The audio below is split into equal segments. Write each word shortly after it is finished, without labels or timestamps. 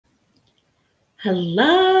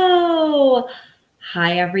Hello.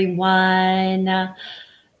 Hi, everyone.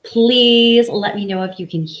 Please let me know if you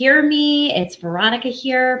can hear me. It's Veronica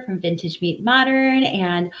here from Vintage Meet Modern,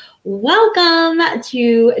 and welcome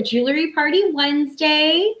to Jewelry Party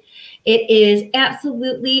Wednesday. It is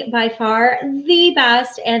absolutely by far the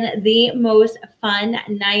best and the most fun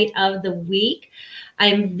night of the week.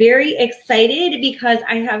 I'm very excited because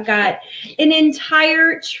I have got an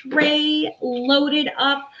entire tray loaded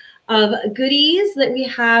up of goodies that we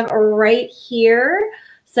have right here.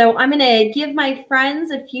 So I'm going to give my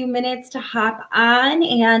friends a few minutes to hop on,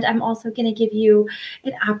 and I'm also going to give you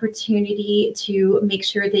an opportunity to make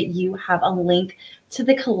sure that you have a link to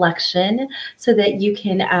the collection so that you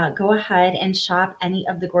can go ahead and shop any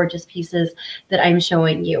of the gorgeous pieces that I'm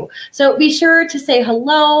showing you. So be sure to say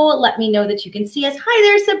hello. Let me know that you can see us. Hi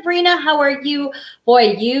there, Sabrina. How are you?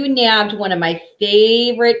 Boy, you nabbed one of my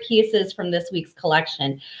favorite pieces from this week's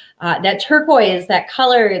collection. That turquoise, that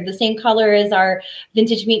color, the same color as our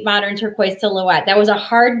Vintage Meet Modern turquoise silhouette. That was a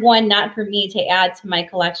hard one not for me to add to my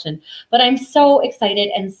collection, but I'm so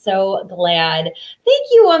excited and so glad. Thank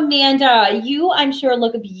you, Amanda. You, I'm sure,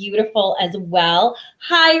 look beautiful as well.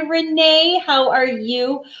 Hi, Renee. How are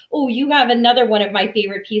you? Oh, you have another one of my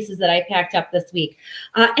favorite pieces that I packed up this week.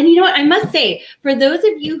 And you know what? I must say, for those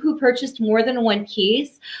of you who purchased more than one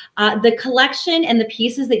piece, the collection and the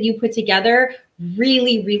pieces that you put together,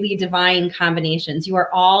 really, really divine combinations. You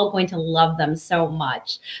are all going to love them so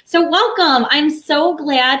much. So welcome. I'm so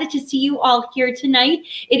glad to see you all here tonight.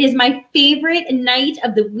 It is my favorite night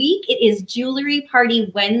of the week. It is Jewelry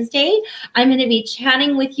Party Wednesday. I'm going to be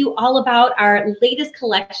chatting with you all about our latest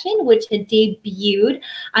collection, which had debuted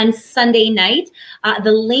on Sunday night.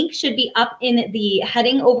 The link should be up in the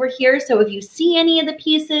heading over here. So if you see any of the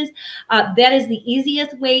pieces, that is the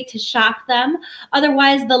easiest way to shop them.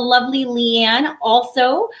 Otherwise, the lovely Leanne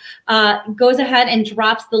also goes ahead and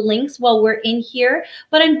drops the links while we're in here.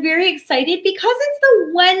 But I'm very excited because it's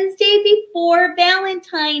the Wednesday before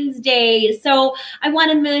Valentine's Day. So I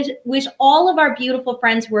want to wish all of our beautiful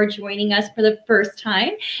friends who are joining us for the first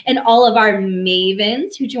time and all of our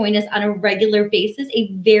mavens who join us on a regular basis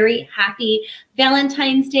a very happy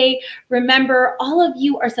Valentine's Day. Remember, all of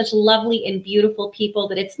you are such lovely and beautiful people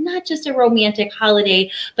that it's not just a romantic holiday,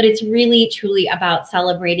 but it's really, truly about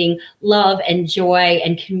celebrating love and joy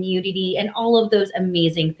and community and all of those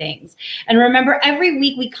amazing things. And remember, every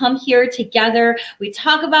week we come here together, we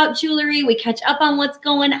talk about jewelry, we catch up on what's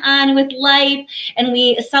going on with life, and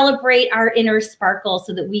we celebrate our inner sparkle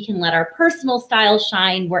so that we can let our personal style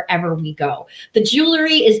shine wherever we go. The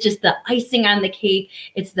jewelry is just the icing on the cake.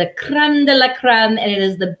 It's the creme de la creme, and it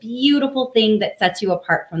is the beautiful thing that sets you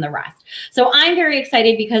apart from the rest. So I'm very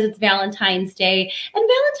excited because it's Valentine's Day, and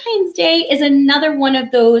Valentine's Day is another one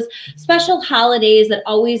of those special holidays that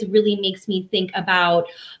always really makes me think about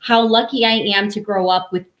how lucky I am to grow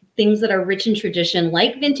up with things that are rich in tradition,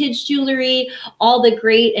 like vintage jewelry, all the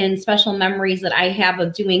great and special memories that I have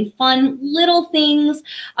of doing fun little things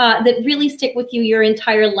that really stick with you your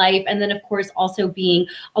entire life. And then, of course, also being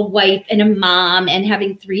a wife and a mom and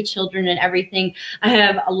having 3 children and everything. I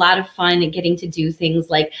have a lot of fun getting to do things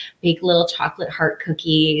like bake little chocolate heart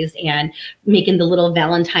cookies and making the little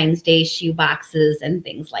Valentine's Day shoe boxes and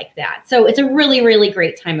things like that. So it's a really, really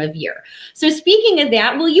great time of year. So speaking of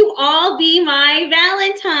that, will you all be my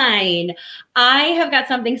Valentine? I have got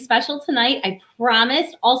something special tonight, I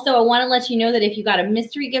promised. Also, I want to let you know that if you got a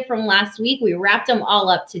mystery gift from last week, we wrapped them all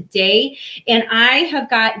up today. And I have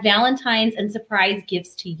got Valentine's and surprise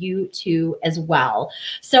gifts to you too as well.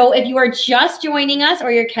 So if you are just joining us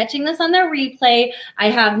or you're catching this on the replay, I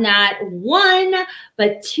have not 1,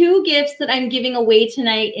 but 2 gifts that I'm giving away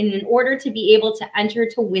tonight. And in order to be able to enter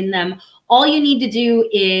to win them, all you need to do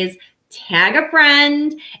is tag a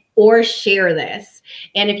friend or share this.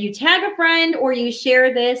 And if you tag a friend or you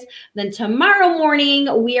share this, then tomorrow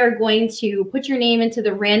morning, we are going to put your name into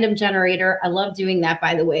the random generator. I love doing that,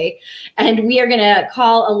 by the way. And we are going to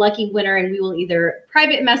call a lucky winner, and we will either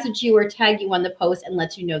private message you or tag you on the post and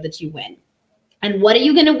let you know that you win. And what are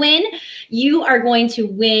you going to win? You are going to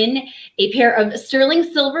win a pair of sterling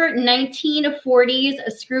silver 1940s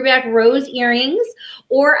screwback rose earrings,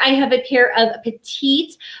 or I have a pair of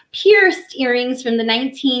petite pierced earrings from the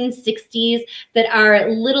 1960s that are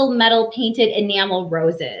little metal painted enamel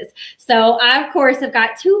roses. So I, of course, have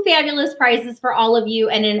got 2 fabulous prizes for all of you.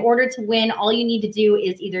 And in order to win, all you need to do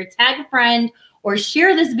is either tag a friend or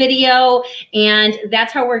share this video, and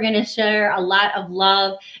that's how we're going to share a lot of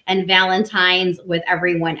love and Valentine's with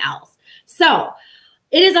everyone else. So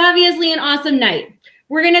it is obviously an awesome night.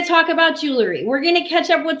 We're going to talk about jewelry. We're going to catch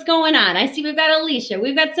up what's going on. I see we've got Alicia,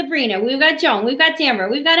 we've got Sabrina, we've got Joan, we've got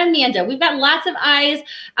Tamara, we've got Amanda, we've got lots of eyes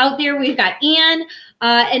out there. We've got Anne.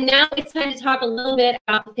 And now it's time to talk a little bit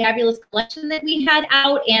about the fabulous collection that we had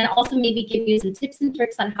out and also maybe give you some tips and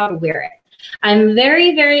tricks on how to wear it. I'm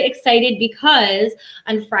very, very excited because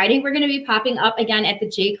on Friday, we're going to be popping up again at the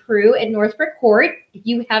J. Crew at Northbrook Court. If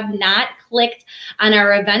you have not clicked on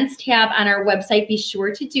our events tab on our website, be sure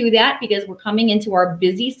to do that because we're coming into our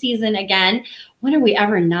busy season again. When are we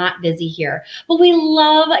ever not busy here? But we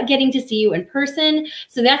love getting to see you in person.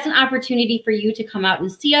 So that's an opportunity for you to come out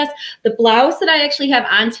and see us. The blouse that I actually have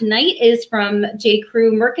on tonight is from J.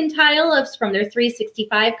 Crew Mercantile. It's from their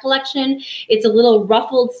 365 collection. It's a little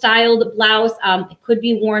ruffled styled blouse. It could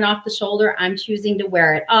be worn off the shoulder. I'm choosing to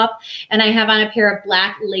wear it up. And I have on a pair of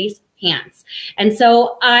black lace pants. And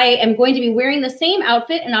so I am going to be wearing the same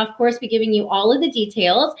outfit and of course be giving you all of the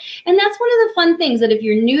details. And that's one of the fun things that if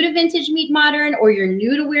you're new to Vintage Meet Modern or you're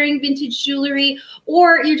new to wearing vintage jewelry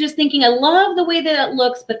or you're just thinking, I love the way that it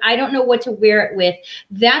looks, but I don't know what to wear it with.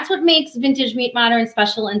 That's what makes Vintage Meet Modern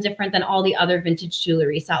special and different than all the other vintage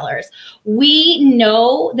jewelry sellers. We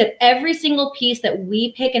know that every single piece that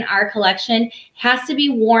we pick in our collection has to be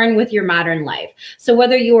worn with your modern life. So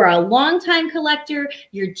whether you are a longtime collector,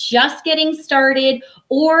 you're just getting started,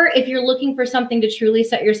 or if you're looking for something to truly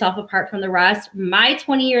set yourself apart from the rest, my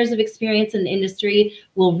 20 years of experience in the industry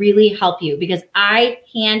will really help you because I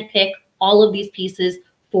handpick all of these pieces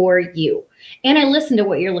for you. And I listen to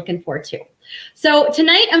what you're looking for too. So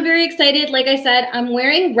tonight I'm very excited. Like I said, I'm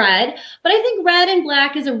wearing red, but I think red and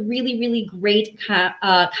black is a really, really great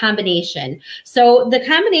combination. So the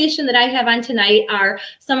combination that I have on tonight are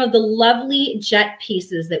some of the lovely jet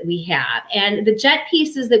pieces that we have. And the jet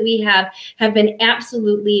pieces that we have been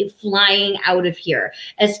absolutely flying out of here.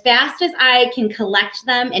 As fast as I can collect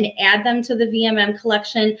them and add them to the VMM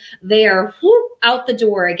collection, they are out the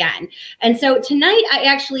door again. And so tonight I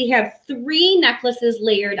actually have 3 necklaces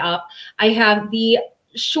layered up. I have the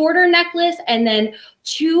shorter necklace and then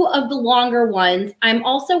 2 of the longer ones. I'm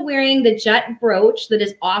also wearing the jet brooch that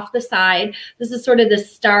is off the side. This is sort of the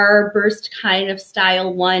starburst kind of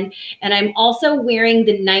style one. And I'm also wearing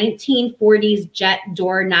the 1940s jet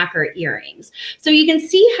door knocker earrings. So you can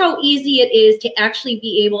see how easy it is to actually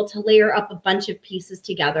be able to layer up a bunch of pieces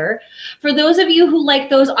together. For those of you who like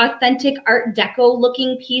those authentic Art Deco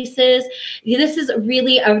looking pieces, this is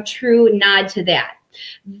really a true nod to that.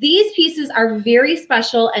 These pieces are very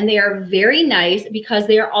special and they are very nice because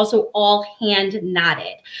they are also all hand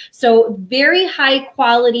knotted. So very high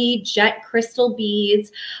quality jet crystal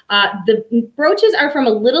beads. The brooches are from a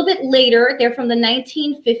little bit later. They're from the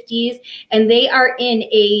 1950s and they are in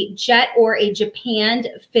a jet or a japanned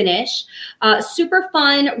finish. Super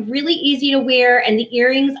fun, really easy to wear, and the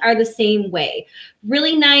earrings are the same way.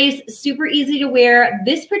 Really nice, super easy to wear.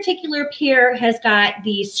 This particular pair has got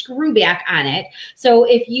the screw back on it. So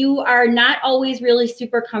if you are not always really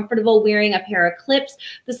super comfortable wearing a pair of clips,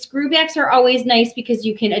 the screw backs are always nice because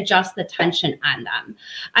you can adjust the tension on them.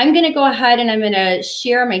 I'm going to go ahead and I'm going to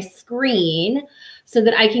share my screen so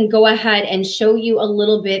that I can go ahead and show you a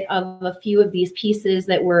little bit of a few of these pieces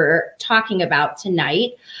that we're talking about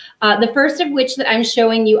tonight. The first of which that I'm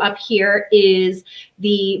showing you up here is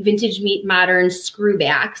the Vintage Meet Modern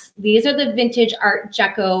screwbacks. These are the vintage Art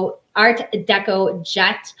Deco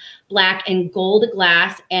jet black and gold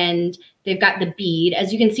glass, and they've got the bead.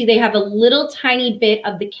 As you can see, they have a little tiny bit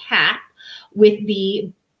of the cap with the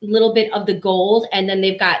little bit of the gold, and then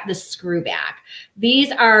they've got the screw back.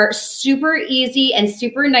 These are super easy and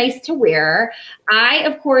super nice to wear. I,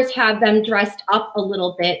 of course, have them dressed up a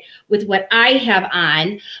little bit with what I have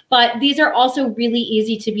on, but these are also really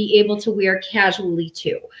easy to be able to wear casually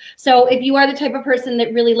too. So if you are the type of person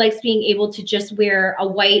that really likes being able to just wear a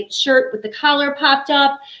white shirt with the collar popped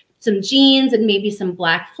up, some jeans and maybe some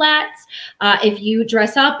black flats. If you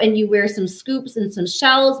dress up and you wear some scoops and some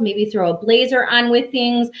shells, maybe throw a blazer on with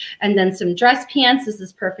things, and then some dress pants. This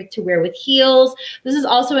is perfect to wear with heels. This is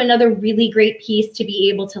also another really great piece to be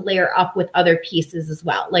able to layer up with other pieces as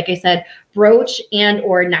well. Like I said, brooch and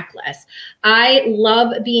or necklace. I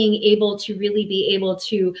love being able to really be able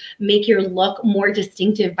to make your look more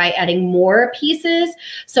distinctive by adding more pieces.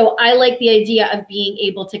 So I like the idea of being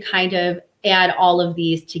able to kind of add all of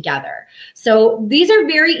these together. So these are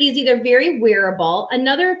very easy. They're very wearable.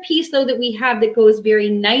 Another piece though that we have that goes very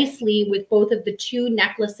nicely with both of the two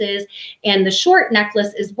necklaces and the short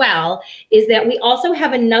necklace as well is that we also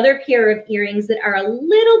have another pair of earrings that are a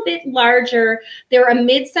little bit larger. They're a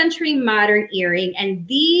mid-century modern earring, and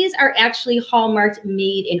these are actually hallmarked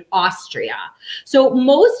made in Austria. So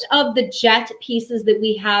most of the jet pieces that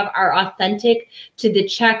we have are authentic to the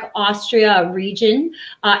Czech Austria region,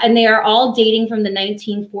 and they are all dating from the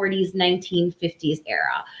 1940s, 1950s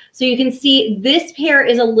era. So you can see this pair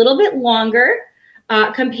is a little bit longer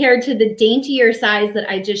compared to the daintier size that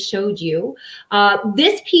I just showed you.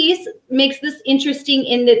 This piece makes this interesting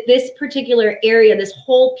in that this particular area, this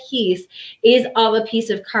whole piece is of a piece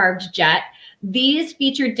of carved jet. These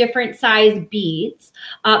feature different size beads,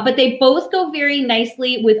 but they both go very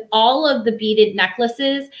nicely with all of the beaded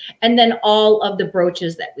necklaces and then all of the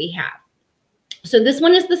brooches that we have. So this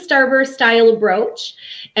one is the starburst style brooch,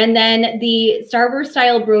 and then the starburst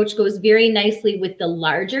style brooch goes very nicely with the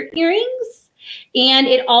larger earrings, and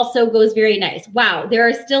it also goes very nice. Wow, there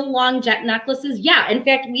are still long jet necklaces. Yeah, in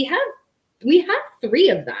fact, we have 3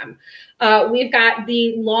 of them. We've got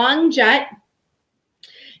the long jet.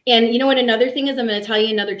 And you know what, another thing is, I'm going to tell you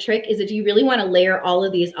another trick is if you really want to layer all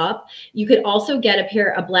of these up, you could also get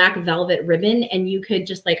a black velvet ribbon, and you could,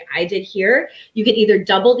 just like I did here, you could either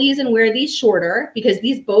double these and wear these shorter, because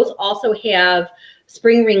these both also have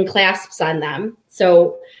spring ring clasps on them.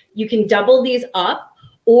 So you can double these up.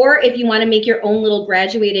 Or if you want to make your own little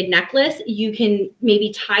graduated necklace, you can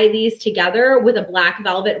maybe tie these together with a black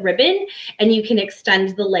velvet ribbon, and you can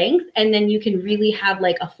extend the length, and then you can really have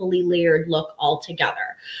like a fully layered look all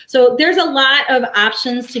together. So there's a lot of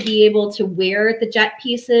options to be able to wear the jet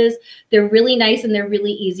pieces. They're really nice and they're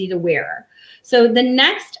really easy to wear. So the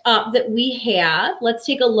next up that we have, let's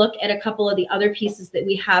take a look at a couple of the other pieces that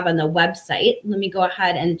we have on the website. Let me go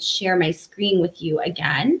ahead and share my screen with you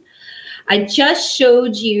again. I just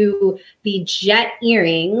showed you the jet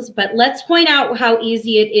earrings, but let's point out how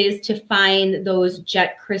easy it is to find those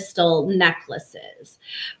jet crystal necklaces.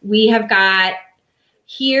 We have got,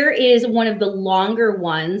 here is one of the longer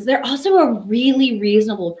ones. They're also a really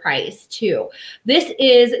reasonable price too. This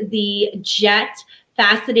is the jet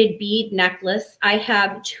faceted bead necklace. I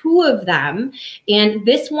have 2 of them, and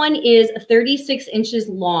this one is 36 inches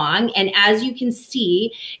long, and as you can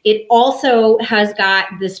see, it also has got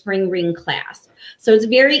the spring ring clasp. So it's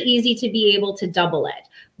very easy to be able to double it.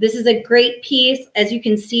 This is a great piece. As you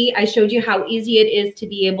can see, I showed you how easy it is to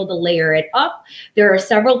be able to layer it up. There are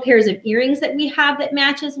several pairs of earrings that we have that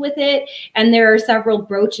matches with it, and there are several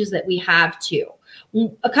brooches that we have too.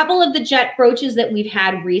 A couple of the jet brooches that we've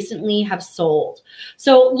had recently have sold.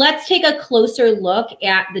 So let's take a closer look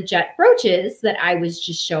at the jet brooches that I was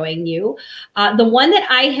just showing you. The one that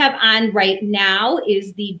I have on right now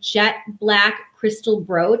is the jet black crystal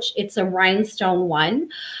brooch. It's a rhinestone one.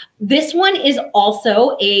 This one is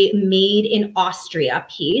also a made in Austria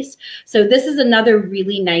piece. So this is another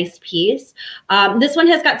really nice piece. This one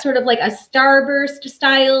has got sort of like a starburst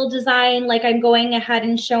style design, like I'm going ahead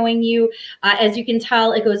and showing you. As you can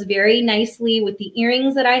tell, it goes very nicely with the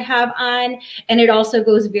earrings that I have on, and it also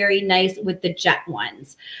goes very nice with the jet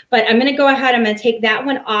ones. But I'm going to go ahead, I'm going to take that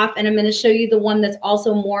one off, and I'm going to show you the one that's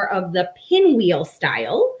also more of the pinwheel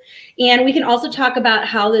style. And we can also talk about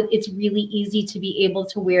how that it's really easy to be able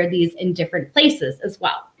to wear these in different places as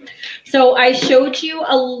well. So I showed you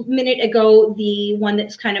a minute ago the one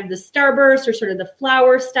that's kind of the starburst or sort of the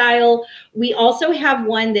flower style. We also have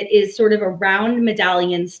one that is sort of a round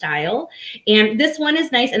medallion style. And this one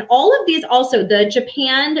is nice. And all of these also, the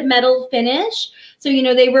japanned metal finish. So, you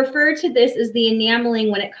know, they refer to this as the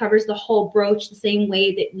enameling when it covers the whole brooch the same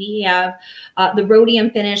way that we have the rhodium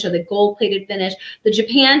finish or the gold-plated finish. The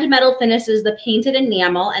japanned metal finish is the painted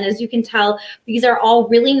enamel. And as you can tell, these are all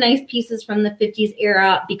really nice pieces from the 50s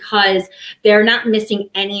era because they're not missing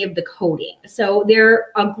any of the coating. So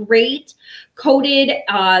they're a great coated,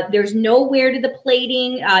 there's no wear to the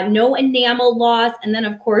plating, no enamel loss. And then,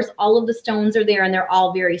 of course, all of the stones are there and they're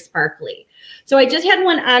all very sparkly. So I just had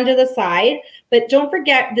one onto the side, but don't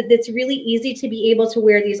forget that it's really easy to be able to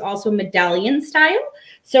wear these also medallion style.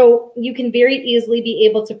 So you can very easily be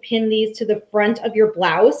able to pin these to the front of your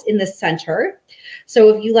blouse in the center. So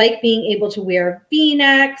if you like being able to wear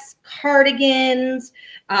V-necks, cardigans,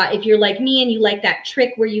 if you're like me and you like that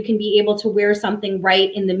trick where you can be able to wear something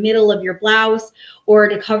right in the middle of your blouse or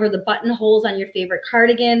to cover the buttonholes on your favorite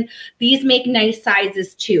cardigan, these make nice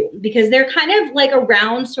sizes too, because they're kind of like a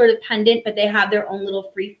round sort of pendant, but they have their own little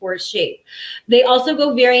free-force shape. They also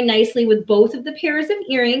go very nicely with both of the pairs of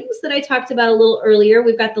earrings that I talked about a little earlier.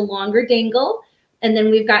 We've got the longer dangle And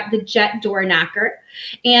then we've got the jet door knocker.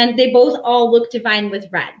 And they both all look divine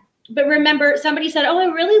with red. But remember, somebody said, oh, I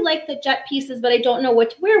really like the jet pieces, but I don't know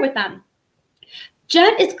what to wear with them.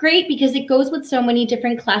 Jet is great because it goes with so many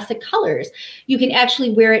different classic colors. You can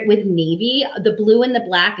actually wear it with navy. The blue and the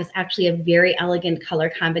black is actually a very elegant color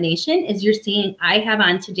combination. As you're seeing, I have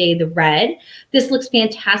on today the red. This looks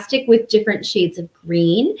fantastic with different shades of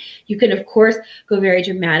green. You can, of course, go very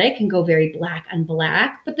dramatic and go very black on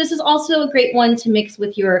black, but this is also a great one to mix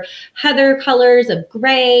with your heather colors of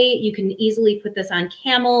gray. You can easily put this on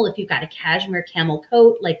camel if you've got a cashmere camel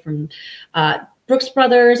coat, like from Brooks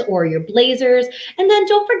Brothers, or your blazers. And then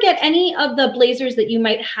don't forget any of the blazers that you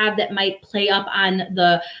might have that might play up on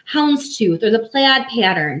the houndstooth or the plaid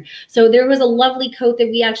pattern. So there was a lovely coat that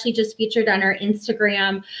we actually just featured on our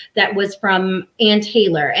Instagram that was from Ann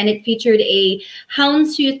Taylor, and it featured a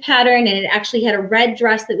houndstooth pattern, and it actually had a red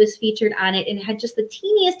dress that was featured on it, and it had just the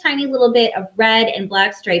teeniest tiny little bit of red and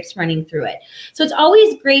black stripes running through it. So it's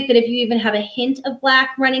always great that if you even have a hint of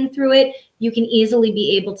black running through it, you can easily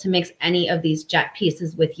be able to mix any of these jet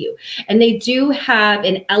pieces with you. And they do have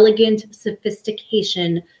an elegant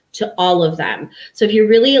sophistication to all of them. So if you're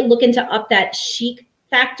really looking to up that chic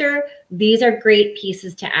factor, these are great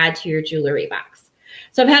pieces to add to your jewelry box.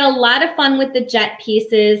 So I've had a lot of fun with the jet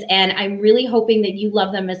pieces, and I'm really hoping that you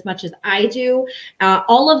love them as much as I do.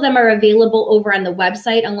 All of them are available over on the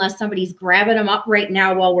website unless somebody's grabbing them up right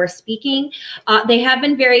now while we're speaking. They have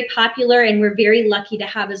been very popular, and we're very lucky to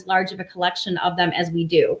have as large of a collection of them as we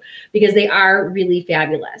do because they are really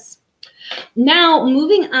fabulous. Now,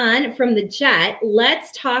 moving on from the jet,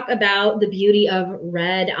 let's talk about the beauty of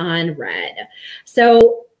red on red.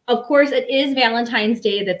 So of course, it is Valentine's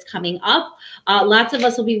Day that's coming up. Lots of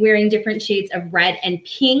us will be wearing different shades of red and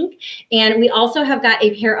pink. And we also have got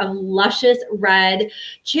a pair of luscious red,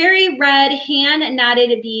 cherry red hand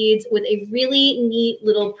knotted beads with a really neat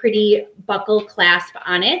little pretty buckle clasp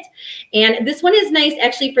on it. And this one is nice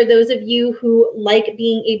actually for those of you who like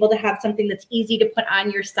being able to have something that's easy to put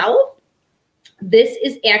on yourself. This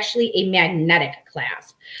is actually a magnetic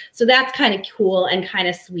clasp. So that's kind of cool and kind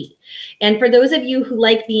of sweet. And for those of you who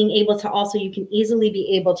like being able to also, you can easily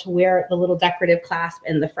be able to wear the little decorative clasp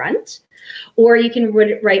in the front, or you can put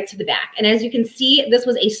it right to the back. And as you can see, this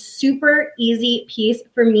was a super easy piece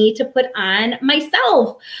for me to put on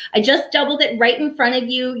myself. I just doubled it right in front of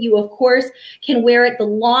you. You, of course, can wear it the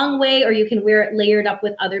long way, or you can wear it layered up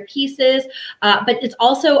with other pieces. But it's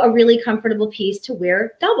also a really comfortable piece to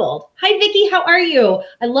wear doubled. Hi, Vicki, how are you?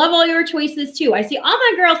 I love all your choices too. I see all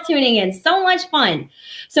my girls tuning in. So much fun.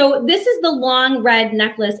 So this is the long red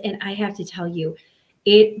necklace, and I have to tell you,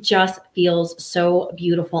 it just feels so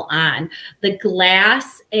beautiful on. The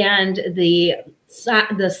glass and the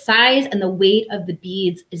size and the weight of the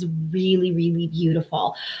beads is really, really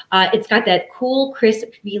beautiful. It's got that cool, crisp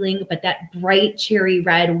feeling, but that bright cherry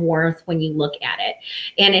red warmth when you look at it.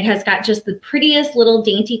 And it has got just the prettiest little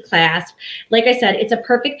dainty clasp. Like I said, it's a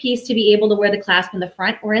perfect piece to be able to wear the clasp in the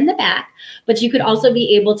front or in the back, but you could also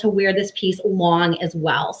be able to wear this piece long as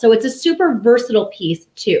well. So it's a super versatile piece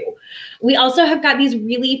too. We also have got these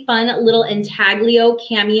really fun little intaglio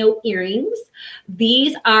cameo earrings.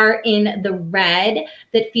 These are in the red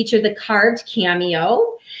that feature the carved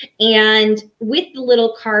cameo. And with the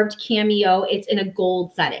little carved cameo, it's in a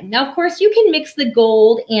gold setting. Now, of course, you can mix the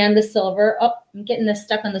gold and the silver. Oh, I'm getting this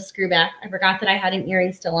stuck on the screw back. I forgot that I had an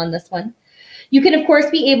earring still on this one. You can, of course,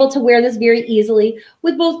 be able to wear this very easily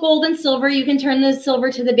with both gold and silver. You can turn the silver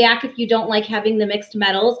to the back if you don't like having the mixed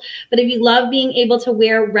metals. But if you love being able to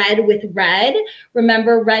wear red with red,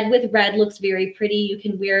 remember, red with red looks very pretty. You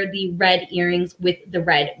can wear the red earrings with the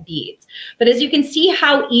red beads. But as you can see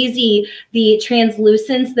how easy the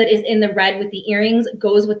translucence that is in the red with the earrings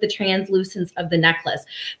goes with the translucence of the necklace.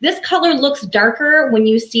 This color looks darker when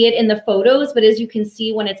you see it in the photos, but as you can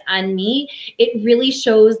see when it's on me, it really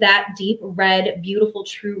shows that deep red, beautiful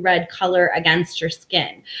true red color against your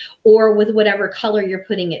skin, or with whatever color you're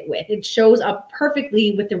putting it with. It shows up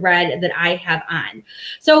perfectly with the red that I have on.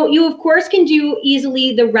 So you of course can do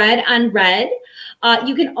easily the red on red.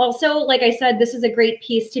 You can also, like I said, this is a great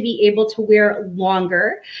piece to be able to wear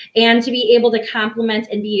longer and to be able to complement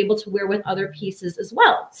and be able to wear with other pieces as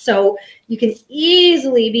well. So you can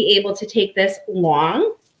easily be able to take this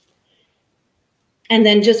long and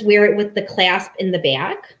then just wear it with the clasp in the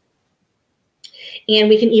back. And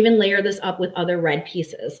we can even layer this up with other red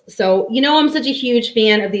pieces. So, you know, I'm such a huge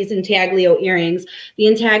fan of these intaglio earrings. The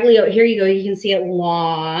intaglio, here you go, you can see it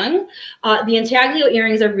long. The intaglio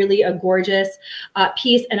earrings are really a gorgeous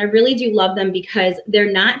piece, and I really do love them because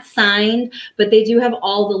they're not signed, but they do have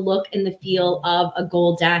all the look and the feel of a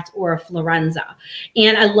Goldette or a Florenza.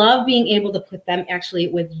 And I love being able to put them actually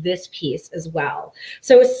with this piece as well.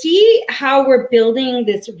 So see how we're building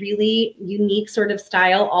this really unique sort of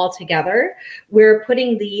style all together. We're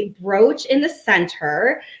putting the brooch in the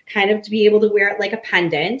center, kind of to be able to wear it like a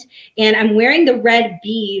pendant. And I'm wearing the red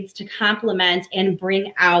beads to complement and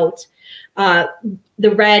bring out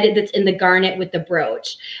the red that's in the garnet with the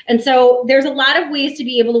brooch. And so there's a lot of ways to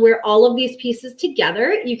be able to wear all of these pieces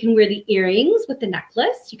together. You can wear the earrings with the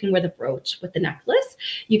necklace. You can wear the brooch with the necklace.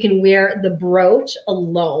 You can wear the brooch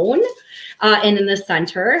alone and in the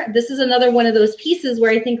center. This is another one of those pieces where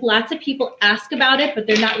I think lots of people ask about it, but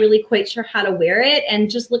they're not really quite sure how to wear it. And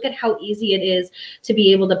just look at how easy it is to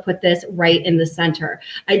be able to put this right in the center.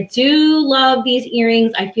 I do love these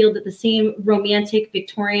earrings. I feel that the same romantic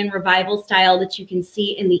Victorian revival style that you can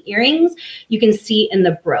see in the earrings, you can see in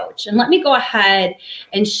the brooch. And let me go ahead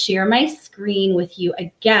and share my screen with you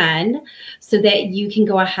again so that you can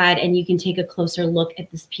go ahead and you can take a closer look at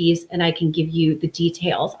this piece and I can give you the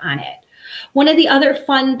details on it. One of the other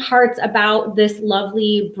fun parts about this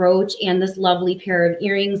lovely brooch and this lovely pair of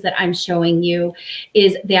earrings that I'm showing you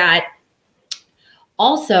is that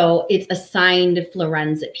also it's a signed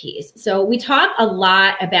Florenza piece. So we talk a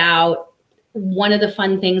lot about one of the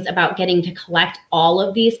fun things about getting to collect all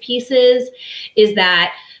of these pieces is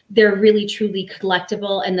that they're really truly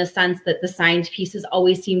collectible in the sense that the signed pieces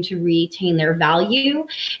always seem to retain their value.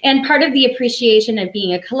 And part of the appreciation of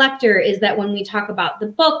being a collector is that when we talk about the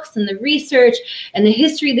books and the research and the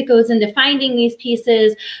history that goes into finding these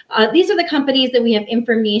pieces, these are the companies that we have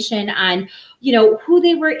information on, you know, who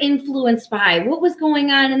they were influenced by, what was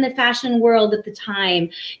going on in the fashion world at the time.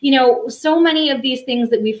 You know, so many of these things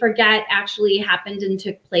that we forget actually happened and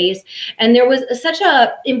took place. And there was such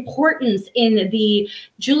a importance in the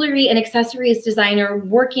jewelry and accessories designer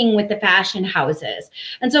working with the fashion houses.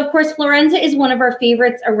 And so of course, Florenza is one of our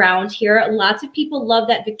favorites around here. Lots of people love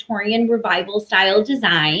that Victorian revival style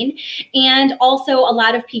design. And also a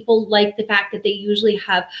lot of people like the fact that they usually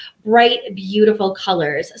have bright, beautiful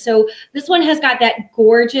colors. So this one has got that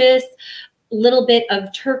gorgeous little bit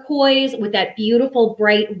of turquoise with that beautiful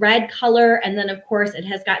bright red color. And then of course it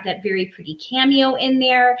has got that very pretty cameo in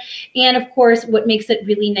there. And of course, what makes it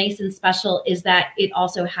really nice and special is that it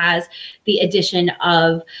also has the addition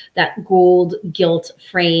of that gold gilt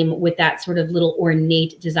frame with that sort of little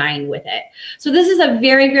ornate design with it. So this is a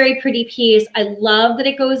very, very pretty piece. I love that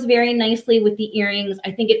it goes very nicely with the earrings.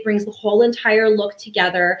 I think it brings the whole entire look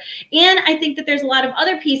together. And I think that there's a lot of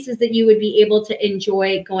other pieces that you would be able to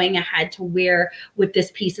enjoy going ahead to wear with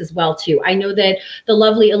this piece as well too. I know that the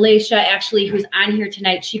lovely Alicia actually, who's on here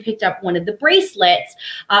tonight, she picked up one of the bracelets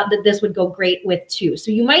that this would go great with too. So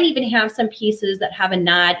you might even have some pieces that have a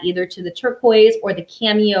nod either to the turquoise or the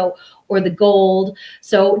cameo or the gold.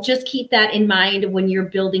 So just keep that in mind when you're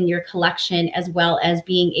building your collection, as well as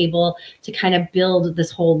being able to kind of build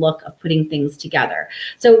this whole look of putting things together.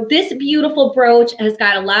 So this beautiful brooch has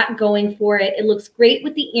got a lot going for it. It looks great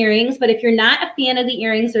with the earrings, but if you're not a fan of the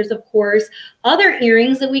earrings, there's of course other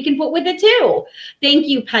earrings that we can put with it too. Thank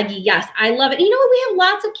you, Peggy. Yes, I love it. You know what? We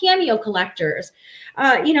have lots of cameo collectors.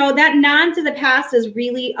 You know, that nod to the past is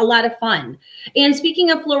really a lot of fun. And speaking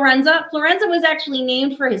of Florenza, Florenza was actually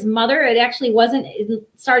named for his mother. It actually wasn't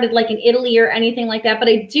started like in Italy or anything like that, but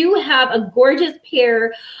I do have a gorgeous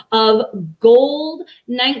pair of gold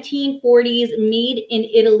 1940s made in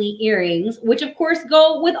Italy earrings, which of course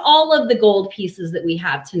go with all of the gold pieces that we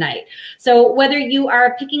have tonight. So whether you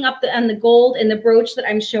are picking up on the gold in the brooch that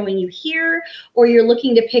I'm showing you here, or you're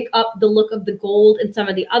looking to pick up the look of the gold in some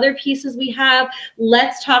of the other pieces we have,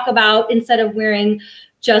 let's talk about, instead of wearing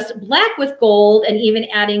just black with gold and even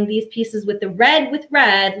adding these pieces with the red with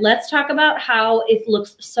red, let's talk about how it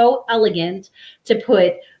looks so elegant to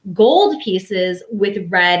put gold pieces with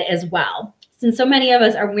red as well, since so many of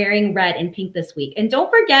us are wearing red and pink this week. And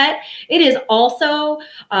don't forget, it is also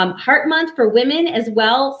Heart Month for women as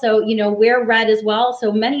well. So, you know, wear red as well.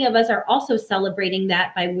 So many of us are also celebrating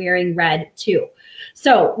that by wearing red too.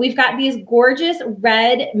 So we've got these gorgeous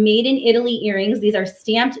red made in Italy earrings. These are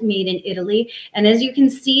stamped made in Italy. And as you can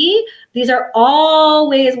see, these are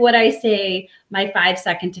always what I say, my 5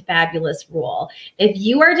 second to fabulous rule. If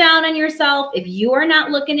you are down on yourself, if you are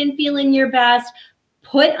not looking and feeling your best,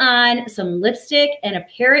 put on some lipstick and a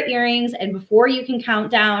pair of earrings, and before you can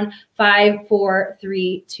count down 5, 4,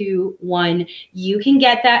 3, 2, 1, you can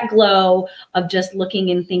get that glow of just looking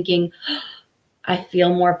and thinking, I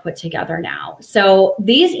feel more put together now. So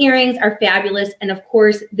these earrings are fabulous. And of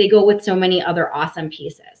course, they go with so many other awesome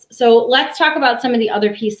pieces. So let's talk about some of the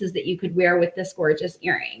other pieces that you could wear with this gorgeous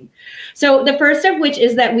earring. So the first of which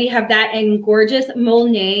is that we have that in gorgeous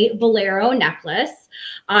Monet Bolero necklace.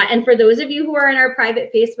 And for those of you who are in our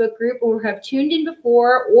private Facebook group or have tuned in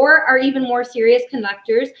before or are even more serious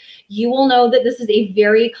collectors, you will know that this is a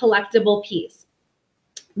very collectible piece.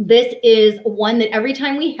 This is one that every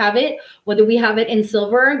time we have it, whether we have it in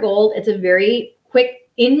silver or gold, it's a very quick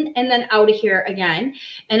in and then out of here again.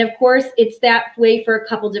 And of course, it's that way for a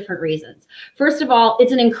couple different reasons. First of all,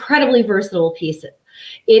 it's an incredibly versatile piece.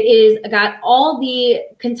 It is got all the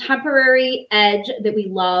contemporary edge that we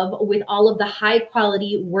love with all of the high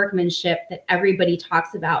quality workmanship that everybody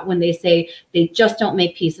talks about when they say they just don't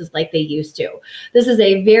make pieces like they used to. This is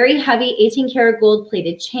a very heavy 18 karat gold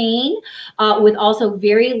plated chain with also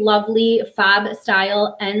very lovely fob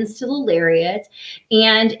style ends to the lariat.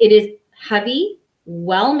 And it is heavy,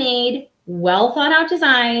 well made, well thought out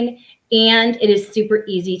design, and it is super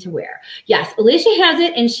easy to wear. Yes, Alicia has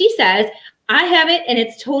it and she says, I have it and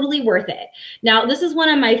it's totally worth it. Now, this is one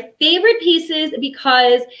of my favorite pieces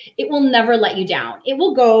because it will never let you down. It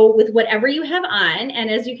will go with whatever you have on. And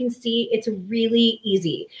as you can see, it's really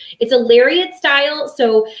easy. It's a lariat style,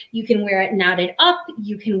 so you can wear it knotted up,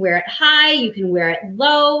 you can wear it high, you can wear it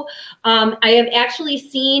low. I have actually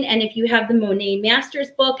seen, and if you have the Monet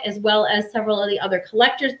Masters book, as well as several of the other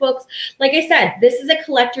collector's books, like I said, this is a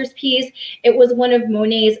collector's piece. It was one of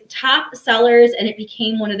Monet's top sellers and it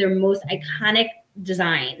became one of their most iconic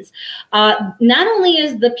designs. Not only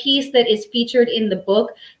is the piece that is featured in the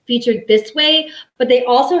book featured this way, but they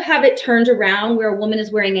also have it turned around where a woman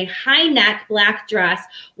is wearing a high neck black dress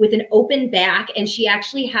with an open back, and she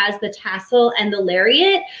actually has the tassel and the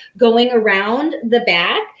lariat going around the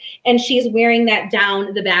back, and she's wearing that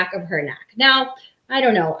down the back of her neck. Now, I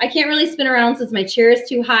don't know. I can't really spin around since my chair is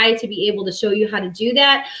too high to be able to show you how to do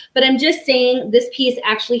that. But I'm just saying this piece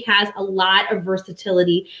actually has a lot of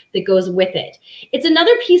versatility that goes with it. It's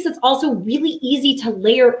another piece that's also really easy to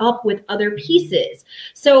layer up with other pieces.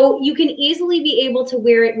 So you can easily be able to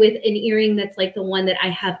wear it with an earring that's like the one that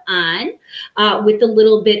I have on with a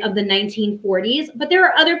little bit of the 1940s. But there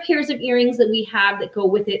are other pairs of earrings that we have that go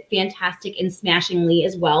with it fantastic and smashingly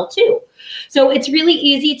as well too. So it's really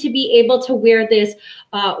easy to be able to wear this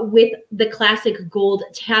with the classic gold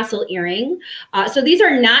tassel earring. So these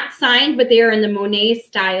are not signed, but they are in the Monet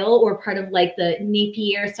style or part of like the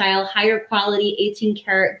Napier style, higher quality 18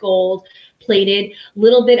 karat gold plated,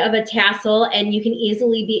 little bit of a tassel, and you can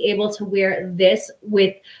easily be able to wear this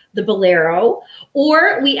with the Bolero.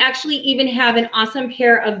 Or we actually even have an awesome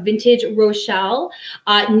pair of vintage Rochelle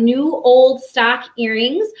new old stock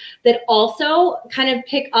earrings that also kind of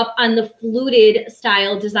pick up on the fluted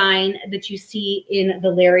style design that you see in the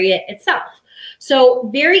lariat itself. So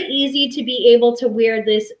very easy to be able to wear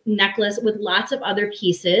this necklace with lots of other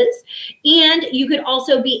pieces. And you could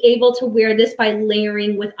also be able to wear this by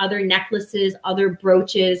layering with other necklaces, other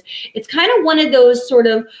brooches. It's kind of one of those sort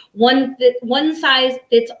of one size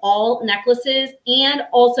fits all necklaces. And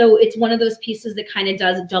also it's one of those pieces that kind of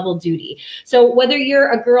does double duty. So whether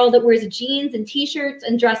you're a girl that wears jeans and t-shirts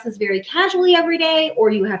and dresses very casually every day,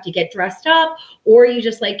 or you have to get dressed up, or you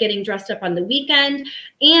just like getting dressed up on the weekend,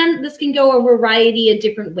 and this can go a variety of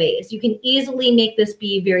different ways. You can easily make this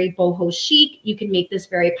be very boho chic. You can make this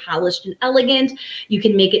very polished and elegant. You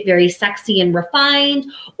can make it very sexy and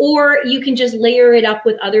refined, or you can just layer it up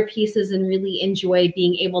with other pieces and really enjoy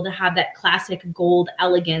being able to have that classic gold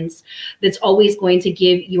elegance that's always going to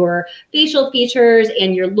give your facial features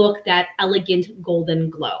and your look that elegant golden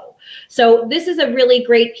glow. So this is a really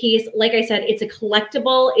great piece. Like I said, it's a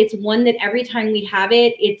collectible. It's one that every time we have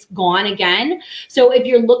it, it's gone again. So if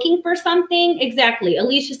you're looking for something, exactly.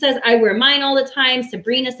 Alicia says, I wear mine all the time.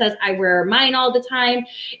 Sabrina says, I wear mine all the time.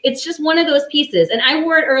 It's just one of those pieces. And I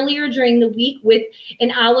wore it earlier during the week with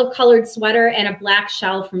an olive colored sweater and a black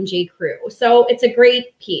shell from J. Crew. So it's a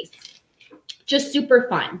great piece. Just super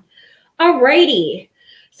fun. All righty.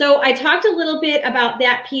 So I talked a little bit about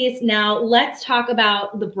that piece. Now let's talk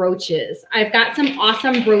about the brooches. I've got some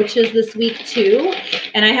awesome brooches this week too.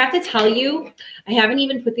 And I have to tell you, I haven't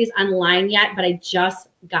even put these online yet, but I just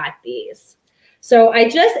got these. So I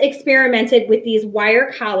just experimented with these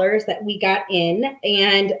wire collars that we got in,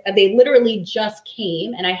 and they literally just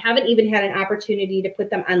came, and I haven't even had an opportunity to put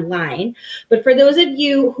them online. But for those of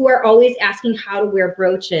you who are always asking how to wear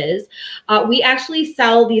brooches, we actually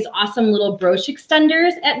sell these awesome little brooch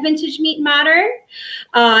extenders at Vintage Meet Modern.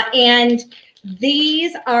 And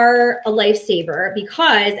these are a lifesaver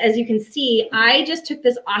because, as you can see, I just took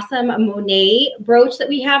this awesome Monet brooch that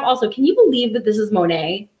we have. Also, can you believe that this is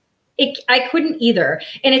Monet? I couldn't either.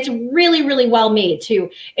 And it's really, really well made too.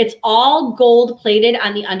 It's all gold plated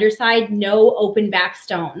on the underside, no open back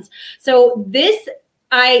stones. So this,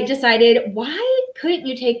 I decided, why couldn't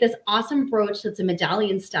you take this awesome brooch that's a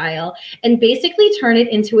medallion style and basically turn it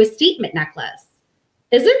into a statement necklace?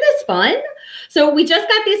 Isn't this fun? So we just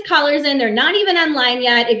got these collars in. They're not even online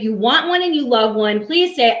yet. If you want one and you love one,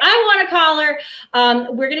 please say, I want a collar.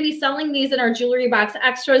 We're going to be selling these in our Jewelry Box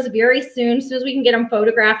Extras very soon as we can get them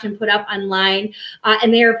photographed and put up online.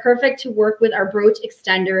 And they are perfect to work with our brooch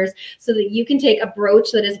extenders so that you can take a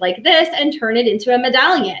brooch that is like this and turn it into a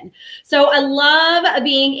medallion. So I love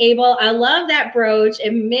being able, I love that brooch.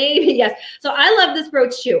 And maybe, yes. So I love this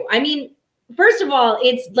brooch too. I mean, first of all,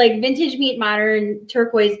 it's like Vintage Meet Modern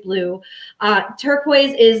turquoise blue.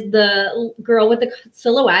 Turquoise is the girl with the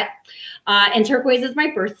silhouette. And turquoise is my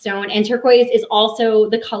birthstone, and turquoise is also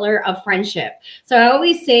the color of friendship. So I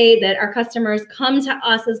always say that our customers come to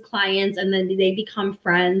us as clients, and then they become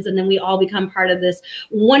friends, and then we all become part of this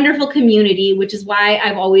wonderful community, which is why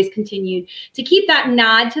I've always continued to keep that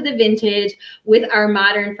nod to the vintage with our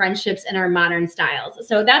modern friendships and our modern styles.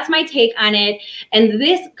 So that's my take on it. And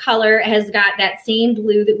this color has got that same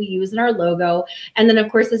blue that we use in our logo. And then, of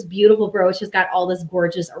course, this beautiful brooch has got all this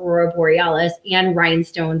gorgeous Aurora Borealis and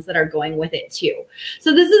rhinestones that are going with it too.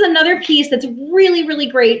 So this is another piece that's really, really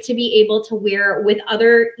great to be able to wear with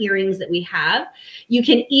other earrings that we have. You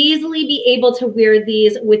can easily be able to wear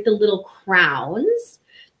these with the little crowns.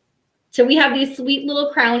 So we have these sweet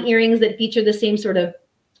little crown earrings that feature the same sort of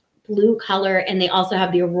blue color, and they also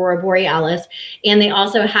have the Aurora Borealis, and they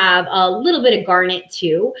also have a little bit of garnet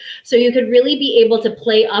too. So you could really be able to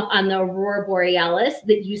play up on the Aurora Borealis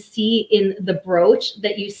that you see in the brooch,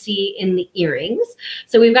 that you see in the earrings.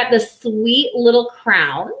 So we've got the sweet little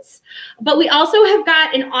crowns, but we also have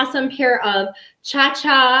got an awesome pair of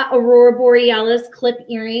Cha-Cha Aurora Borealis clip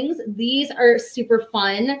earrings. These are super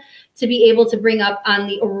fun to be able to bring up on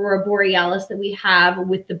the Aurora Borealis that we have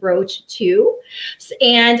with the brooch too.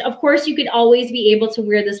 And of course, you could always be able to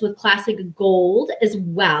wear this with classic gold as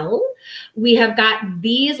well. We have got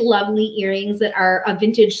these lovely earrings that are a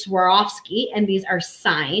vintage Swarovski, and these are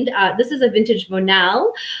signed. This is a vintage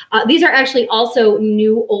Vonel. These are actually also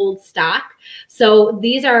new old stock. So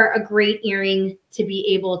these are a great earring to be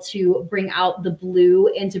able to bring out the blue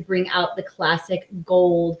and to bring out the classic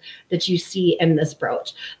gold that you see in this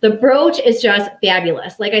brooch. The brooch is just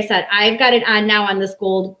fabulous. Like I said, I've got it on now on this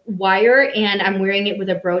gold wire, and I'm wearing it with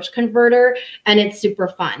a brooch converter, and it's super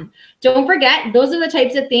fun. Don't forget, those are the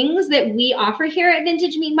types of things that we offer here at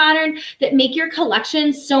Vintage Meet Modern that make your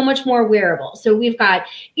collection so much more wearable. So we've got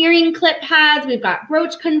earring clip pads, we've got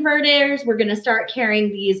brooch converters. We're going to start carrying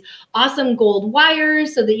these awesome gold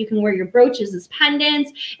wires so that you can wear your brooches as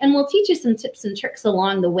pendants, and we'll teach you some tips and tricks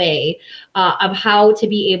along the way of how to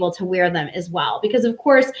be able to wear them as well. Because of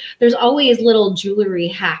course, there's always little jewelry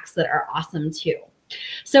hacks that are awesome too.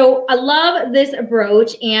 So I love this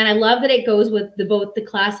brooch, and I love that it goes with both the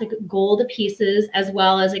classic gold pieces as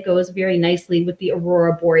well as it goes very nicely with the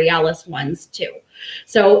Aurora Borealis ones too.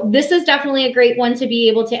 So this is definitely a great one to be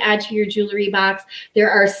able to add to your jewelry box. There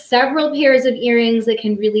are several pairs of earrings that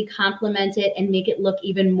can really complement it and make it look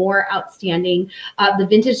even more outstanding. The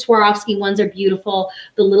vintage Swarovski ones are beautiful.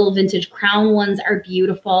 The little vintage crown ones are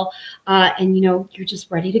beautiful. And you know, you're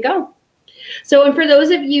just ready to go. So, and for those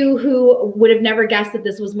of you who would have never guessed that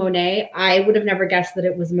this was Monet, I would have never guessed that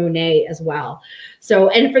it was Monet as well. So,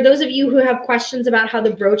 and for those of you who have questions about how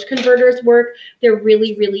the brooch converters work, they're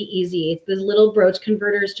really, really easy. The little brooch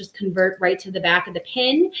converters just convert right to the back of the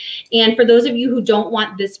pin. And for those of you who don't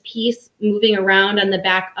want this piece moving around on the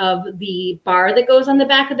back of the bar that goes on the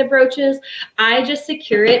back of the brooches, I just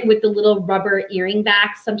secure it with the little rubber earring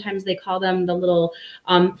backs. Sometimes they call them the little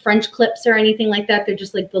French clips or anything like that. They're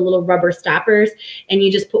just like the little rubber stoppers, and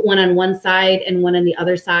you just put one on one side and one on the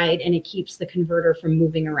other side, and it keeps the converter from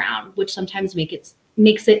moving around, which sometimes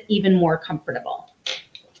makes it even more comfortable.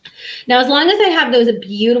 Now, as long as I have those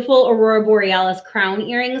beautiful Aurora Borealis crown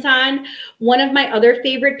earrings on, one of my other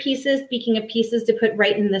favorite pieces, speaking of pieces to put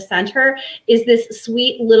right in the center, is this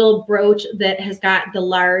sweet little brooch that has got the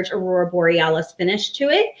large Aurora Borealis finish to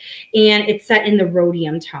it, and it's set in the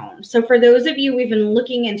rhodium tone. So for those of you, we've been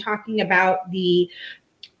looking and talking about the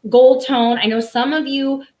gold tone. I know some of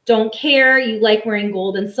you don't care. You like wearing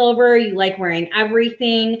gold and silver. You like wearing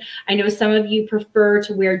everything. I know some of you prefer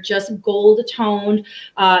to wear just gold toned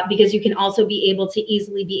because you can also be able to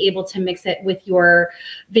easily be able to mix it with your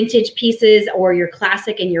vintage pieces or your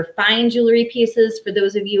classic and your fine jewelry pieces. For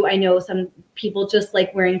those of you, I know some people just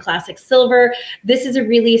like wearing classic silver. This is a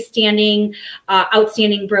really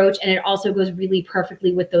outstanding brooch, and it also goes really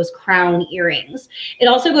perfectly with those crown earrings. It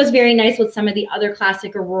also goes very nice with some of the other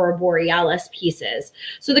classic Aurora Borealis pieces.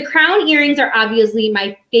 So the crown earrings are obviously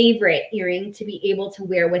my favorite earring to be able to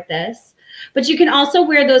wear with this. But you can also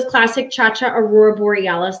wear those classic Cha-Cha Aurora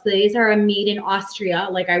Borealis. These are made in Austria,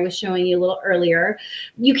 like I was showing you a little earlier.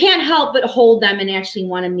 You can't help but hold them and actually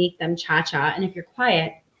want to make them Cha-Cha. And if you're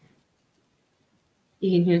quiet,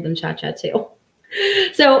 you can hear them Cha-Cha too.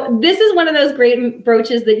 So this is one of those great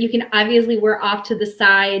brooches that you can obviously wear off to the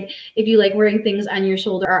side if you like wearing things on your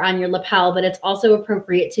shoulder or on your lapel, but it's also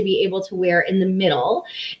appropriate to be able to wear in the middle.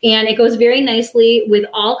 And it goes very nicely with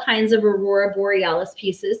all kinds of Aurora Borealis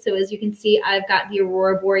pieces. So as you can see, I've got the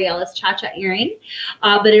Aurora Borealis Cha-Cha earring,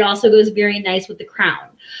 but it also goes very nice with the crown.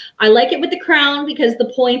 I like it with the crown because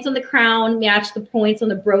the points on the crown match the points on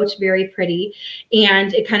the brooch very pretty,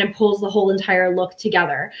 and it kind of pulls the whole entire look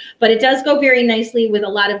together. But it does go very nicely with a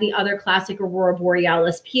lot of the other classic Aurora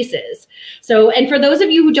Borealis pieces. So, and for those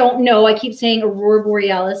of you who don't know, I keep saying Aurora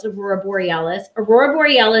Borealis, Aurora Borealis. Aurora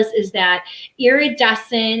Borealis is that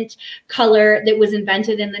iridescent color that was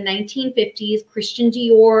invented in the 1950s. Christian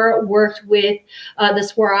Dior worked with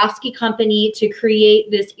the Swarovski company to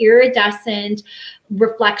create this iridescent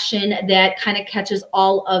reflection that kind of catches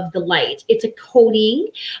all of the light. It's a coating,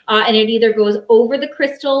 and it either goes over the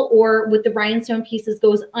crystal or with the rhinestone pieces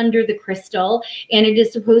goes under the crystal, and it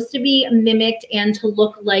is supposed to be mimicked and to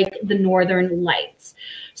look like the Northern Lights.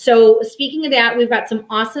 So speaking of that, we've got some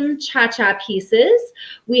awesome Cha-Cha pieces.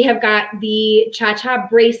 We have got the Cha-Cha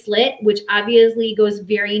bracelet, which obviously goes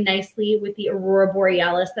very nicely with the Aurora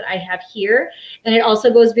Borealis that I have here. And it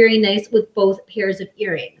also goes very nice with both pairs of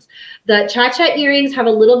earrings. The Cha-Cha earrings have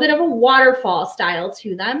a little bit of a waterfall style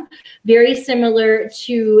to them, very similar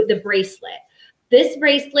to the bracelet. This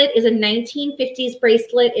bracelet is a 1950s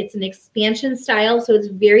bracelet. It's an expansion style, so it's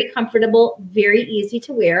very comfortable, very easy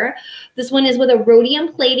to wear. This one is with a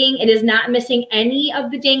rhodium plating. It is not missing any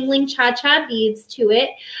of the dangling Cha-Cha beads to it.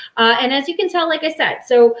 And as you can tell, like I said,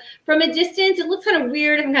 so from a distance, it looks kind of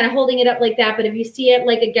weird. I'm kind of holding it up like that, but if you see it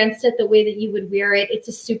like against it, the way that you would wear it, it's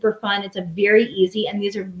a super fun. It's a very easy, and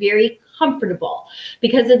these are very comfortable.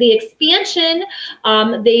 Because of the expansion,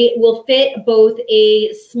 they will fit both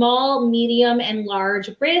a small, medium, and large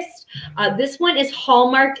wrist. This one is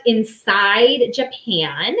hallmarked inside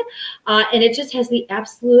Japan, and it just has the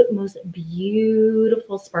absolute most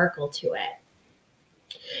beautiful sparkle to it.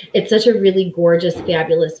 It's such a really gorgeous,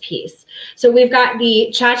 fabulous piece. So we've got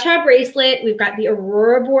the Cha-Cha bracelet, we've got the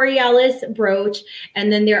Aurora Borealis brooch, and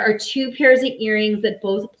then there are two pairs of earrings that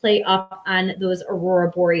both play up on those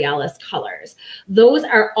Aurora Borealis colors. Those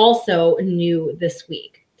are also new this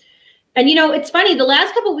week. And you know, it's funny, the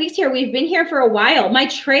last couple of weeks here, we've been here for a while. My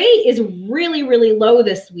tray is really, really low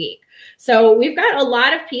this week. So we've got a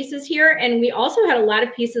lot of pieces here, and we also had a lot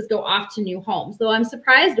of pieces go off to new homes. Though I'm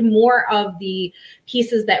surprised more of the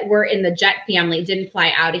pieces that were in the Jet family didn't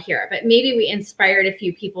fly out of here, but maybe we inspired a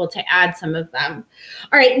few people to add some of them.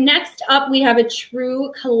 All right, next up, we have a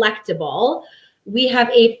true collectible. We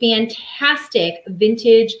have a fantastic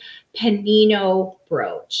vintage Pennino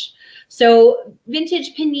brooch. So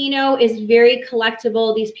vintage Pennino is very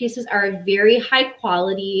collectible. These pieces are very high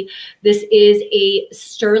quality. This is a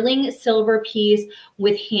sterling silver piece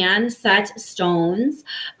with hand set stones.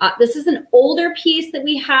 This is an older piece that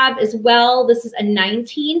we have as well. This is a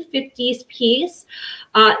 1950s piece.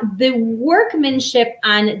 The workmanship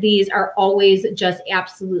on these are always just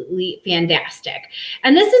absolutely fantastic.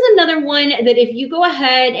 And this is another one that if you go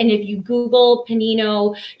ahead and if you Google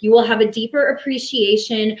Pennino, you will have a deeper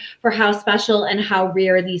appreciation for how special and how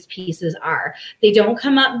rare these pieces are. They don't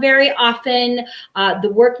come up very often. The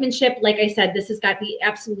workmanship, like I said, this has got the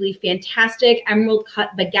absolutely fantastic emerald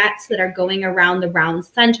cut baguettes that are going around the round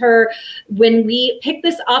center. When we pick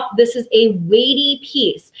this up, this is a weighty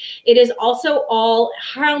piece. It is also all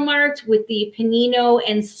hallmarked with the Pennino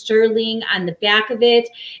and sterling on the back of it.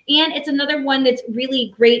 And it's another one that's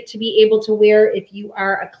really great to be able to wear if you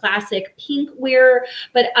are a classic pink wearer.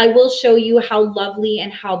 But I will show you how lovely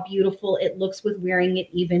and how beautiful it looks with wearing it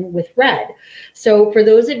even with red. So for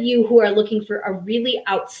those of you who are looking for a really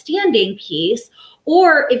outstanding piece,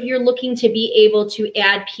 or if you're looking to be able to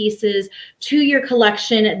add pieces to your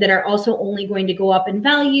collection that are also only going to go up in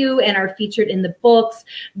value and are featured in the books,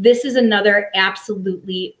 this is another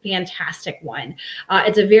absolutely fantastic one.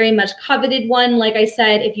 It's a very much coveted one. Like I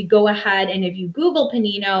said, if you go ahead and if you Google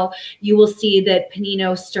Pennino, you will see that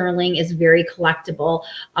Pennino sterling is very collectible.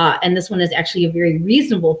 And this one is actually a very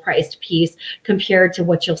reasonable priced piece compared to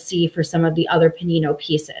what you'll see for some of the other Pennino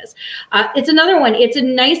pieces. It's another one. It's a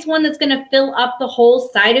nice one that's going to fill up the whole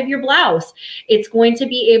side of your blouse. It's going to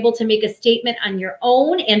be able to make a statement on your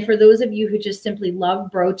own. And for those of you who just simply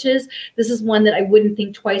love brooches, this is one that I wouldn't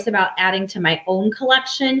think twice about adding to my own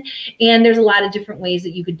collection. And there's a lot of different ways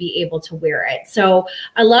that you could be able to wear it. So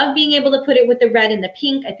I love being able to put it with the red and the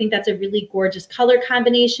pink. I think that's a really gorgeous color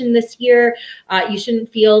combination this year. You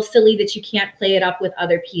shouldn't feel silly that you can't play it up with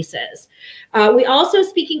other pieces. We also,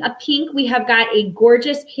 speaking of pink, we have got a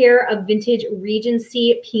gorgeous pair of vintage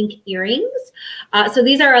Regency pink earrings. So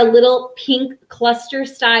these are a little pink cluster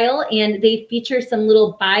style, and they feature some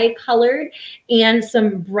little bi-colored and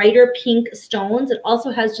some brighter pink stones. It also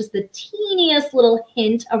has just the teeniest little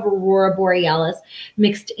hint of Aurora Borealis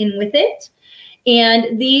mixed in with it.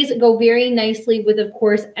 And these go very nicely with, of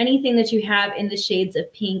course, anything that you have in the shades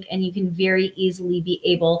of pink, and you can very easily be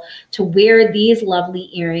able to wear these lovely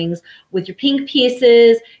earrings with your pink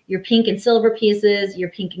pieces, your pink and silver pieces, your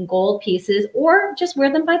pink and gold pieces, or just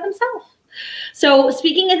wear them by themselves. So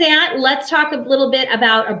speaking of that, let's talk a little bit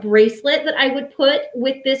about a bracelet that I would put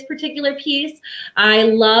with this particular piece. I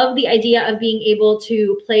love the idea of being able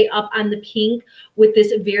to play up on the pink with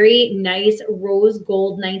this very nice rose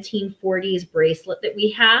gold 1940s bracelet that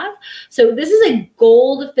we have. So this is a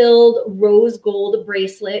gold-filled rose gold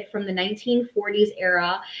bracelet from the 1940s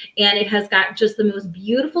era, and it has got just the most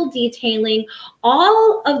beautiful detailing.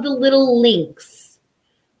 All of the little links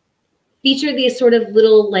feature these sort of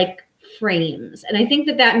little like frames. And I think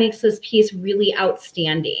that that makes this piece really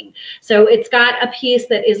outstanding. So it's got a piece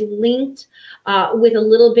that is linked with a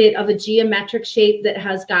little bit of a geometric shape that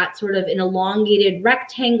has got sort of an elongated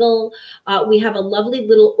rectangle. We have a lovely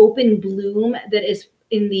little open bloom that is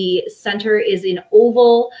in the center is in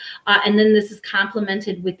oval, and then this is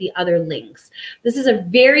complemented with the other links. This is a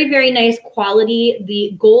very, very nice quality.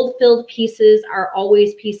 The gold-filled pieces are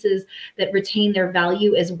always pieces that retain their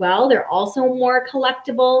value as well. They're also more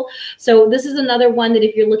collectible. So this is another one that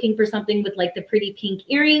if you're looking for something with like the pretty pink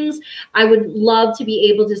earrings, I would love to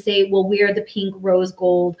be able to say, well, wear the pink rose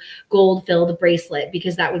gold, gold-filled bracelet,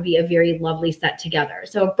 because that would be a very lovely set together.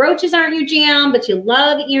 So if brooches aren't your jam, but you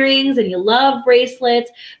love earrings and you love bracelets,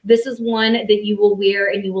 this is one that you will wear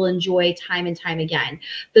and you will enjoy time and time again.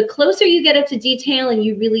 The closer you get up to detail and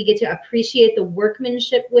you really get to appreciate the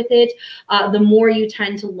workmanship with it, the more you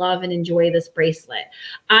tend to love and enjoy this bracelet.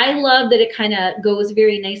 I love that it kind of goes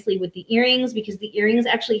very nicely with the earrings, because the earrings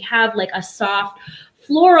actually have like a soft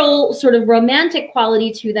floral sort of romantic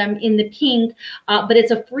quality to them in the pink, but it's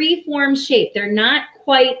a free form shape. They're not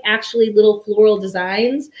quite actually little floral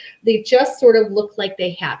designs. They just sort of look like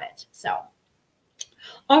they have it. So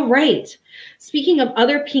all right. Speaking of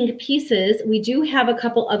other pink pieces, we do have a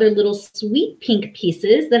couple other little sweet pink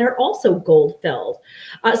pieces that are also gold filled.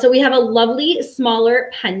 So we have a lovely smaller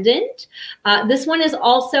pendant. This one is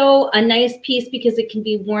also a nice piece because it can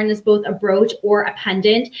be worn as both a brooch or a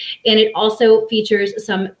pendant. And it also features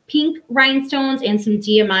some pink rhinestones and some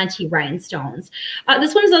diamante rhinestones.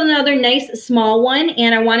 This one is another nice small one.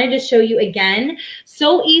 And I wanted to show you again,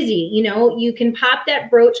 so easy. You know, you can pop that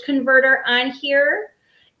brooch converter on here.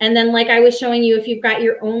 And then like I was showing you, if you've got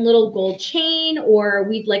your own little gold chain,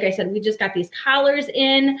 or like I said, we just got these collars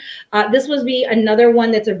in. This would be another one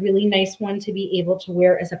that's a really nice one to be able to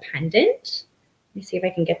wear as a pendant. Let me see if I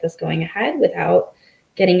can get this going ahead without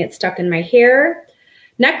getting it stuck in my hair.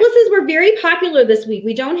 Necklaces were very popular this week.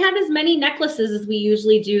 We don't have as many necklaces as we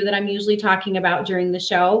usually do that I'm usually talking about during the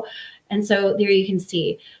show. And so there you can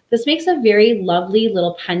see. This makes a very lovely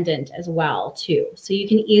little pendant as well, too. So you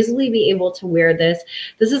can easily be able to wear this.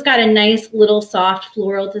 This has got a nice little soft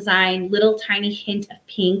floral design, little tiny hint of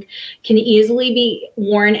pink, can easily be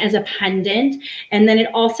worn as a pendant. And then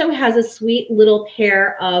it also has a sweet little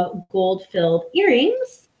pair of gold-filled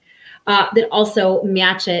earrings that also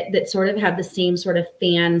match it, that sort of have the same sort of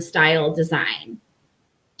fan style design.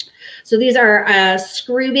 So these are a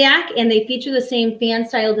screw back, and they feature the same fan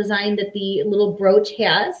style design that the little brooch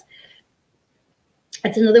has.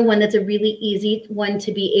 It's another one that's a really easy one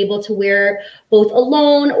to be able to wear both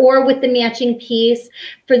alone or with the matching piece.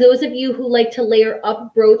 For those of you who like to layer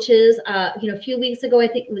up brooches, a few weeks ago, I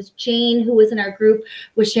think it was Jane who was in our group,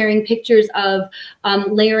 was sharing pictures of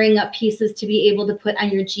layering up pieces to be able to put on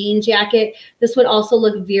your jean jacket. This would also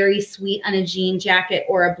look very sweet on a jean jacket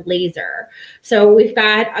or a blazer. So we've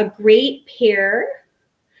got a great pair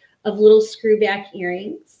of little screw back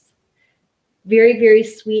earrings. Very, very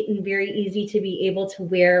sweet and very easy to be able to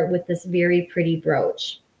wear with this very pretty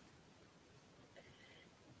brooch.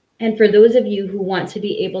 And for those of you who want to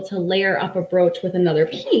be able to layer up a brooch with another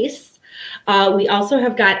piece, we also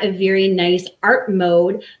have got a very nice art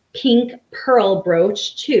mode pink pearl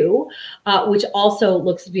brooch too, which also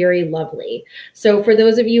looks very lovely. So for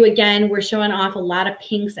those of you, again, we're showing off a lot of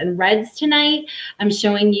pinks and reds tonight. I'm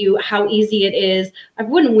showing you how easy it is. I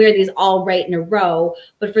wouldn't wear these all right in a row,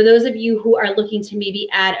 but for those of you who are looking to maybe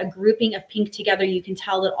add a grouping of pink together, you can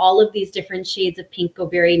tell that all of these different shades of pink go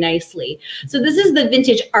very nicely. So this is the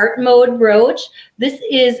vintage art mode brooch. This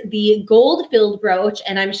is the gold filled brooch,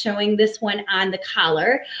 and I'm showing this one on the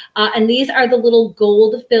collar. And these are the little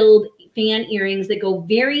gold filled fan earrings that go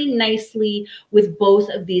very nicely with both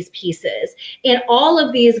of these pieces. And all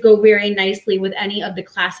of these go very nicely with any of the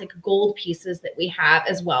classic gold pieces that we have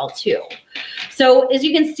as well too. So as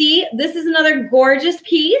you can see, this is another gorgeous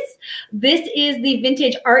piece. This is the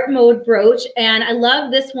vintage art mode brooch. And I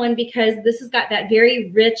love this one because this has got that very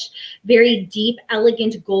rich, very deep,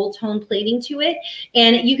 elegant gold tone plating to it.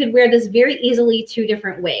 And you could wear this very easily two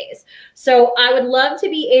different ways. So I would love to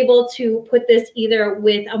be able to put this either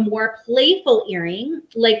with a more playful earring,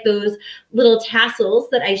 like those little tassels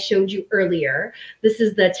that I showed you earlier. This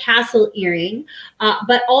is the tassel earring.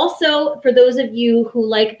 But also for those of you who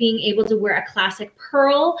like being able to wear a classic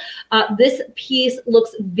pearl, this piece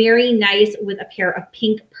looks very nice with a pair of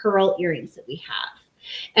pink pearl earrings that we have.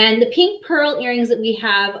 And the pink pearl earrings that we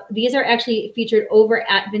have, these are actually featured over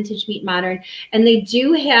at Vintage Meet Modern, and they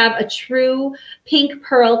do have a true pink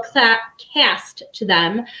pearl cast to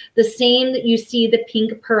them, the same that you see the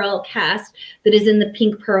pink pearl cast that is in the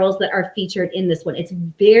pink pearls that are featured in this one. It's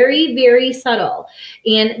very, very subtle.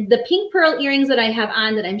 And the pink pearl earrings that I have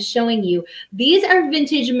on that I'm showing you, these are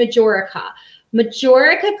vintage Majorica.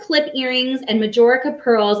 Majorica clip earrings and Majorica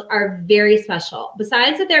pearls are very special.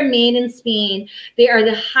 Besides that they're made in Spain, they are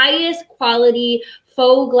the highest quality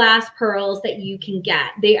faux glass pearls that you can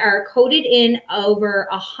get. They are coated in over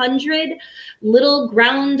 100 little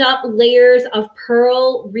ground up layers of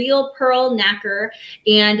pearl, real pearl nacre.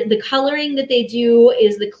 And the coloring that they do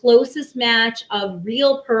is the closest match of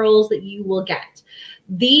real pearls that you will get.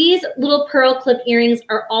 These little pearl clip earrings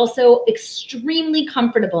are also extremely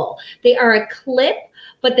comfortable. They are a clip,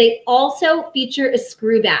 but they also feature a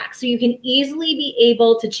screw back. So you can easily be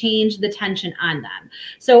able to change the tension on them.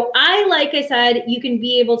 So like I said, you can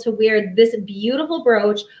be able to wear this beautiful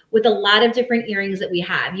brooch with a lot of different earrings that we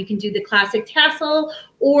have. You can do the classic tassel,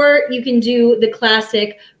 or you can do the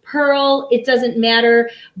classic pearl. It doesn't matter.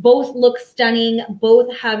 Both look stunning.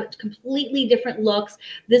 Both have completely different looks.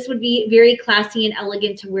 This would be very classy and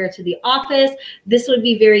elegant to wear to the office. This would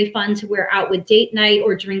be very fun to wear out with date night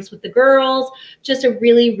or drinks with the girls. Just a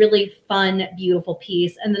really, really fun, beautiful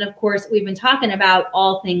piece. And then of course, we've been talking about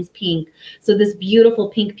all things pink. So this beautiful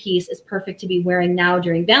pink piece is perfect to be wearing now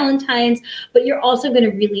during Valentine's, but you're also going to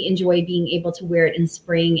really enjoy being able to wear it in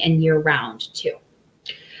spring and year round too.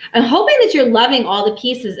 I'm hoping that you're loving all the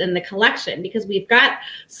pieces in the collection because we've got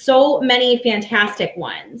so many fantastic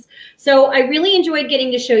ones. So I really enjoyed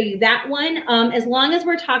getting to show you that one. As long as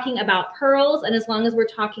we're talking about pearls and as long as we're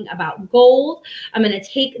talking about gold, I'm going to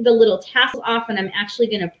take the little tassels off and I'm actually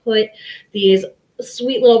going to put these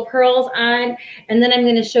sweet little pearls on. And then I'm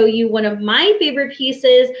going to show you one of my favorite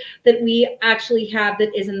pieces that we actually have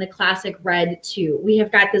that is in the classic red too. We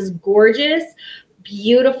have got this gorgeous,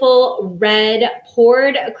 beautiful red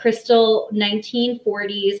poured crystal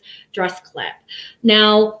 1940s dress clip.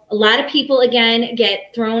 Now, a lot of people, again,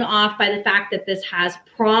 get thrown off by the fact that this has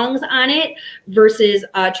prongs on it versus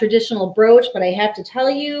a traditional brooch, but I have to tell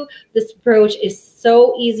you, this brooch is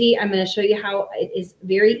so easy. I'm going to show you how it is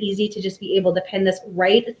very easy to just be able to pin this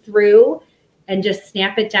right through and just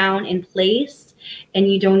snap it down in place,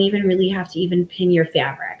 and you don't even really have to even pin your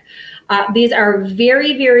fabric. These are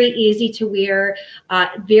very, very easy to wear,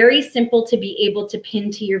 very simple to be able to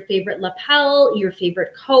pin to your favorite lapel, your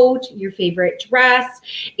favorite coat, your favorite dress.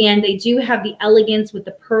 And they do have the elegance with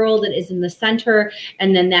the pearl that is in the center,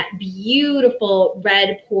 and then that beautiful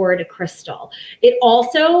red poured crystal. It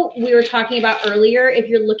also, we were talking about earlier, if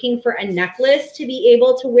you're looking for a necklace to be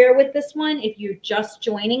able to wear with this one, if you're just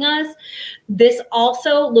joining us, this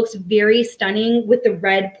also looks very stunning with the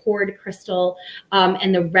red poured crystal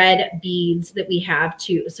and the red beads that we have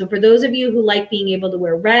too. So for those of you who like being able to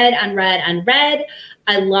wear red on red on red,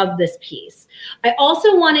 I love this piece. I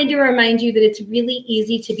also wanted to remind you that it's really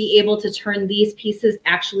easy to be able to turn these pieces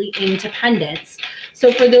actually into pendants.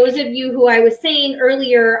 So for those of you who I was saying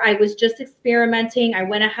earlier, I was just experimenting. I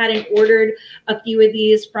went ahead and ordered a few of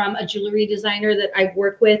these from a jewelry designer that I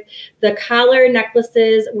work with. The collar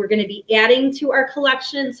necklaces we're going to be adding to our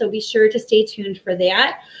collection, so be sure to stay tuned for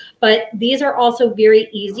that. But these are also very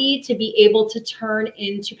easy to be able to turn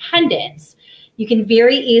into pendants. You can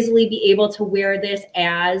very easily be able to wear this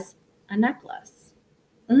as a necklace.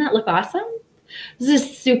 Doesn't that look awesome? This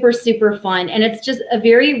is super, super fun. And it's just a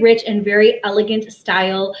very rich and very elegant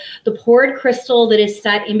style. The poured crystal that is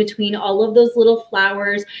set in between all of those little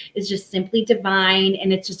flowers is just simply divine.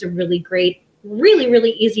 And it's just a really great, really,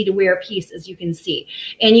 really easy to wear piece, as you can see.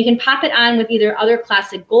 And you can pop it on with either other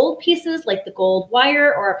classic gold pieces like the gold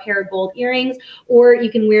wire or a pair of gold earrings, or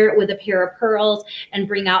you can wear it with a pair of pearls and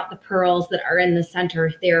bring out the pearls that are in the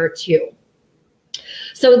center there too.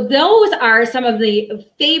 So those are some of the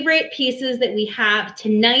favorite pieces that we have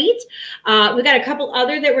tonight. We've got a couple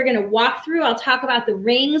other that we're going to walk through. I'll talk about the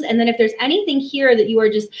rings. And then if there's anything here that you are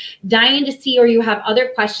just dying to see or you have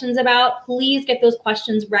other questions about, please get those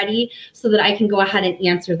questions ready so that I can go ahead and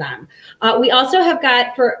answer them. We also have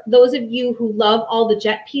got, for those of you who love all the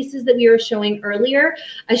jet pieces that we were showing earlier,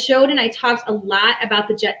 I showed and I talked a lot about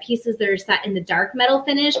the jet pieces that are set in the dark metal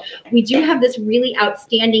finish. We do have this really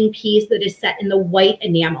outstanding piece that is set in the white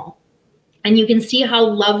enamel. And you can see how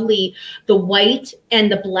lovely the white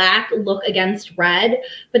and the black look against red.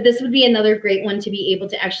 But this would be another great one to be able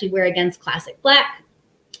to actually wear against classic black,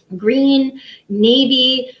 green,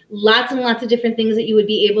 navy, lots and lots of different things that you would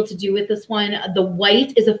be able to do with this one. The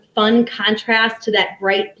white is a fun contrast to that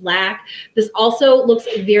bright black. This also looks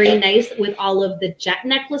very nice with all of the jet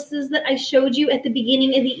necklaces that I showed you at the beginning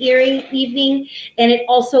of the evening. And it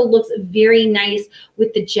also looks very nice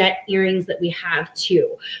with the jet earrings that we have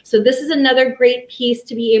too. So this is another great piece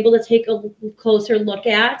to be able to take a closer look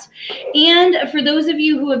at. And for those of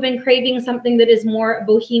you who have been craving something that is more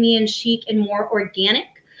bohemian chic and more organic,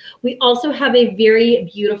 we also have a very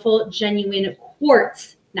beautiful, genuine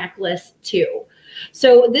quartz necklace too.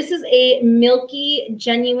 So this is a milky,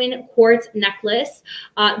 genuine quartz necklace.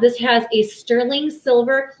 This has a sterling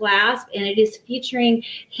silver clasp, and it is featuring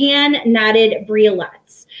hand-knotted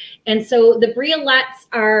briolets. And so the briolets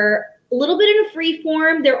are a little bit in a free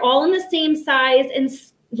form. They're all in the same size and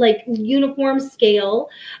like uniform scale,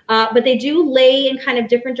 but they do lay in kind of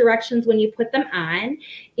different directions when you put them on.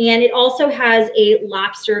 And it also has a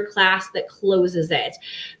lobster clasp that closes it.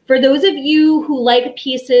 For those of you who like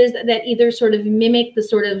pieces that either sort of mimic the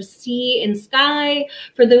sort of sea and sky,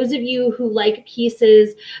 for those of you who like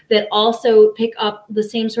pieces that also pick up the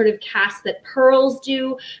same sort of cast that pearls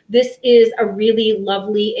do, this is a really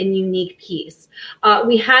lovely and unique piece.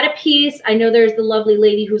 We had a piece, I know there's the lovely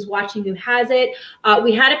lady who's watching who has it.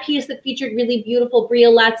 We had a piece that featured really beautiful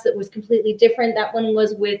briolets that was completely different. That one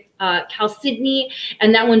was with chalcedony,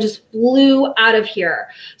 and that one just flew out of here.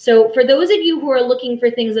 So for those of you who are looking for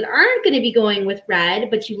things that aren't going to be going with red,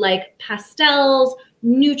 but you like pastels,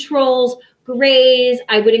 neutrals, grays,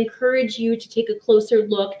 I would encourage you to take a closer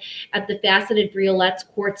look at the faceted briolets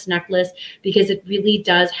quartz necklace, because it really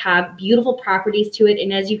does have beautiful properties to it.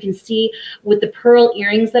 And as you can see with the pearl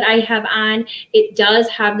earrings that I have on, it does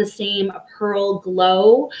have the same pearl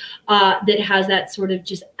glow that has that sort of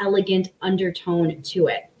just elegant undertone to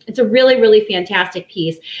it. It's a really, really fantastic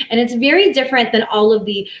piece. And it's very different than all of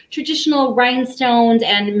the traditional rhinestones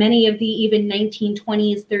and many of the even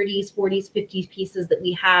 1920s, 30s, 40s, 50s pieces that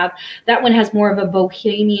we have. That one has more of a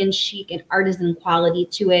bohemian chic and artisan quality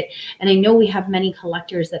to it. And I know we have many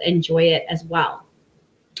collectors that enjoy it as well.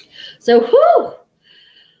 So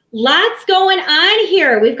Lots going on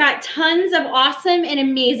here. We've got tons of awesome and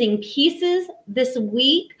amazing pieces this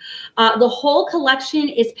week. The whole collection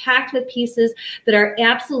is packed with pieces that are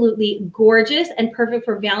absolutely gorgeous and perfect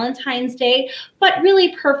for Valentine's Day, but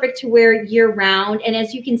really perfect to wear year round. And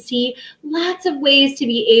as you can see, lots of ways to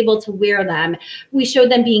be able to wear them. We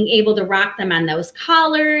showed them being able to rock them on those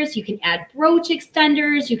collars. You can add brooch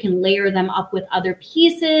extenders. You can layer them up with other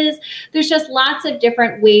pieces. There's just lots of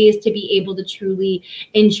different ways to be able to truly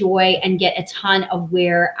enjoy and get a ton of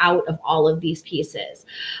wear out of all of these pieces.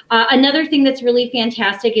 Another thing that's really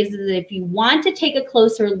fantastic is that if you want to take a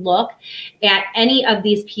closer look at any of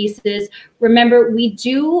these pieces, remember, we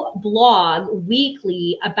do blog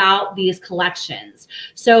weekly about these collections.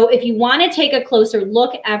 So if you want to take a closer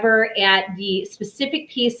look ever at the specific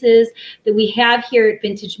pieces that we have here at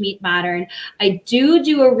Vintage Meet Modern, I do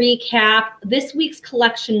a recap. This week's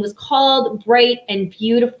collection was called Bright and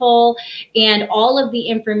Beautiful, and all of the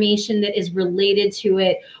information that is related to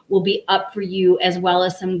it will be up for you, as well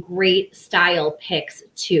as some great style picks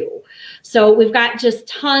too. So we've got just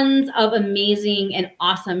tons of amazing and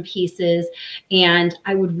awesome pieces, and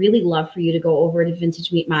I would really love for you to go over to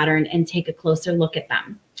Vintage Meet Modern and take a closer look at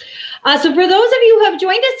them. So for those of you who have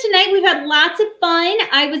joined us tonight, we've had lots of fun.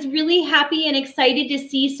 I was really happy and excited to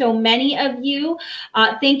see so many of you.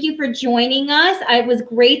 Thank you for joining us. It was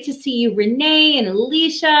great to see you, Renee and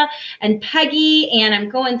Alicia and Peggy, and I'm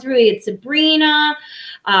going through it, Sabrina.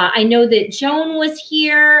 I know that Joan was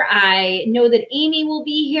here. I know that Amy will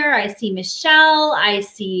be here. I see Michelle. I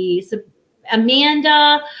see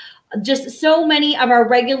Amanda. Just so many of our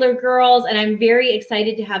regular girls, and I'm very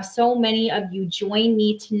excited to have so many of you join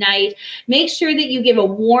me tonight. Make sure that you give a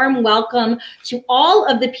warm welcome to all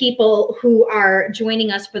of the people who are joining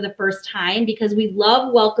us for the first time, because we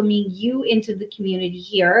love welcoming you into the community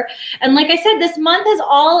here. And like I said, this month has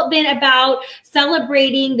all been about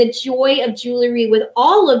celebrating the joy of jewelry with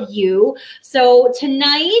all of you. So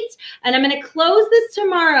tonight, and I'm going to close this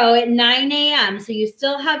tomorrow at 9 a.m. So you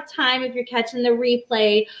still have time if you're catching the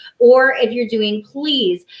replay, or if you're doing,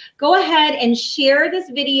 please go ahead and share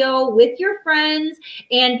this video with your friends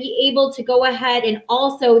and be able to go ahead and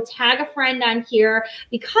also tag a friend on here,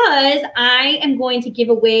 because I am going to give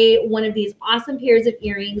away one of these awesome pairs of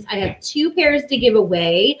earrings. I have 2 pairs to give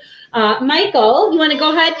away. Michael, you want to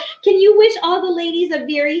go ahead? Can you wish all the ladies a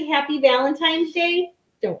very happy Valentine's Day?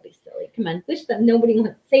 Don't be silly. Come on, wish them. Nobody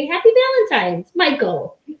wants to say happy Valentine's.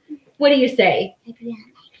 Michael, what do you say? Happy Valentine's.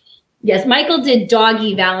 Yes, Michael did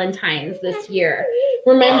doggy Valentine's this year.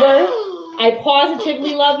 Remember, I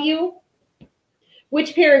positively love you.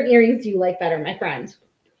 Which pair of earrings do you like better, my friend?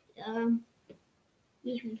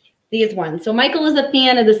 These ones. So Michael is a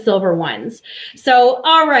fan of the silver ones. So,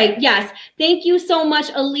 all right. Yes. Thank you so much,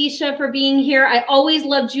 Alicia, for being here. I always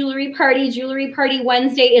love Jewelry Party. Jewelry Party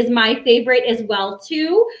Wednesday is my favorite as well,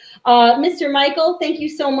 too. Mr. Michael, thank you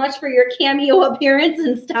so much for your cameo appearance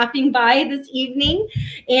and stopping by this evening.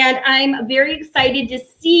 And I'm very excited to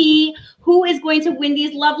see who is going to win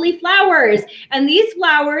these lovely flowers. And these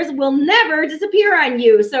flowers will never disappear on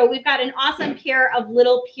you. So we've got an awesome pair of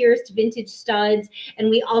little pierced vintage studs.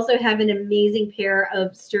 And we also have an amazing pair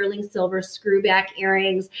of sterling silver screwback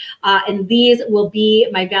earrings. And these will be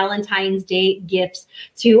my Valentine's Day gifts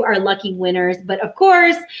to our lucky winners. But of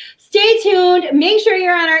course, stay tuned. Make sure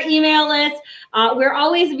you're on our email list. We're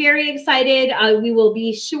always very excited. We will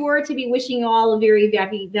be sure to be wishing you all a very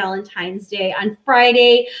happy Valentine's Day on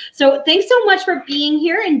Friday. So thanks so much for being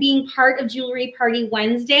here and being part of Jewelry Party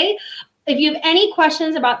Wednesday. If you have any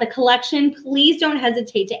questions about the collection, please don't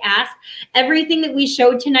hesitate to ask. Everything that we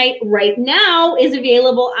showed tonight right now is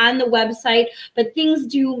available on the website, but things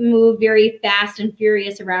do move very fast and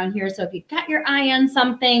furious around here. So if you've got your eye on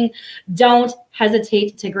something, don't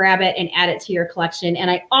hesitate to grab it and add it to your collection.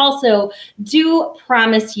 And I also do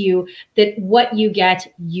promise you that what you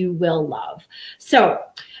get, you will love. So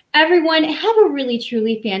everyone, have a really,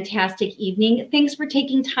 truly fantastic evening. Thanks for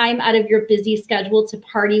taking time out of your busy schedule to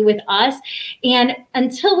party with us. And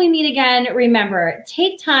until we meet again, remember,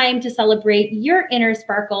 take time to celebrate your inner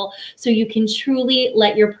sparkle so you can truly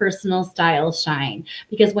let your personal style shine.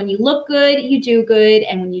 Because when you look good, you do good.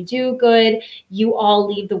 And when you do good, you all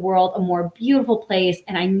leave the world a more beautiful place.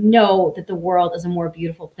 And I know that the world is a more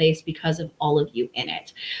beautiful place because of all of you in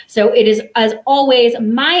it. So it is, as always,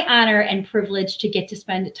 my honor and privilege to get to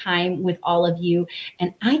spend time with all of you,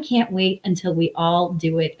 and I can't wait until we all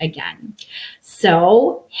do it again.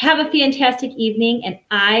 So have a fantastic evening, and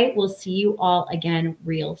I will see you all again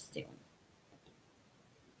real soon.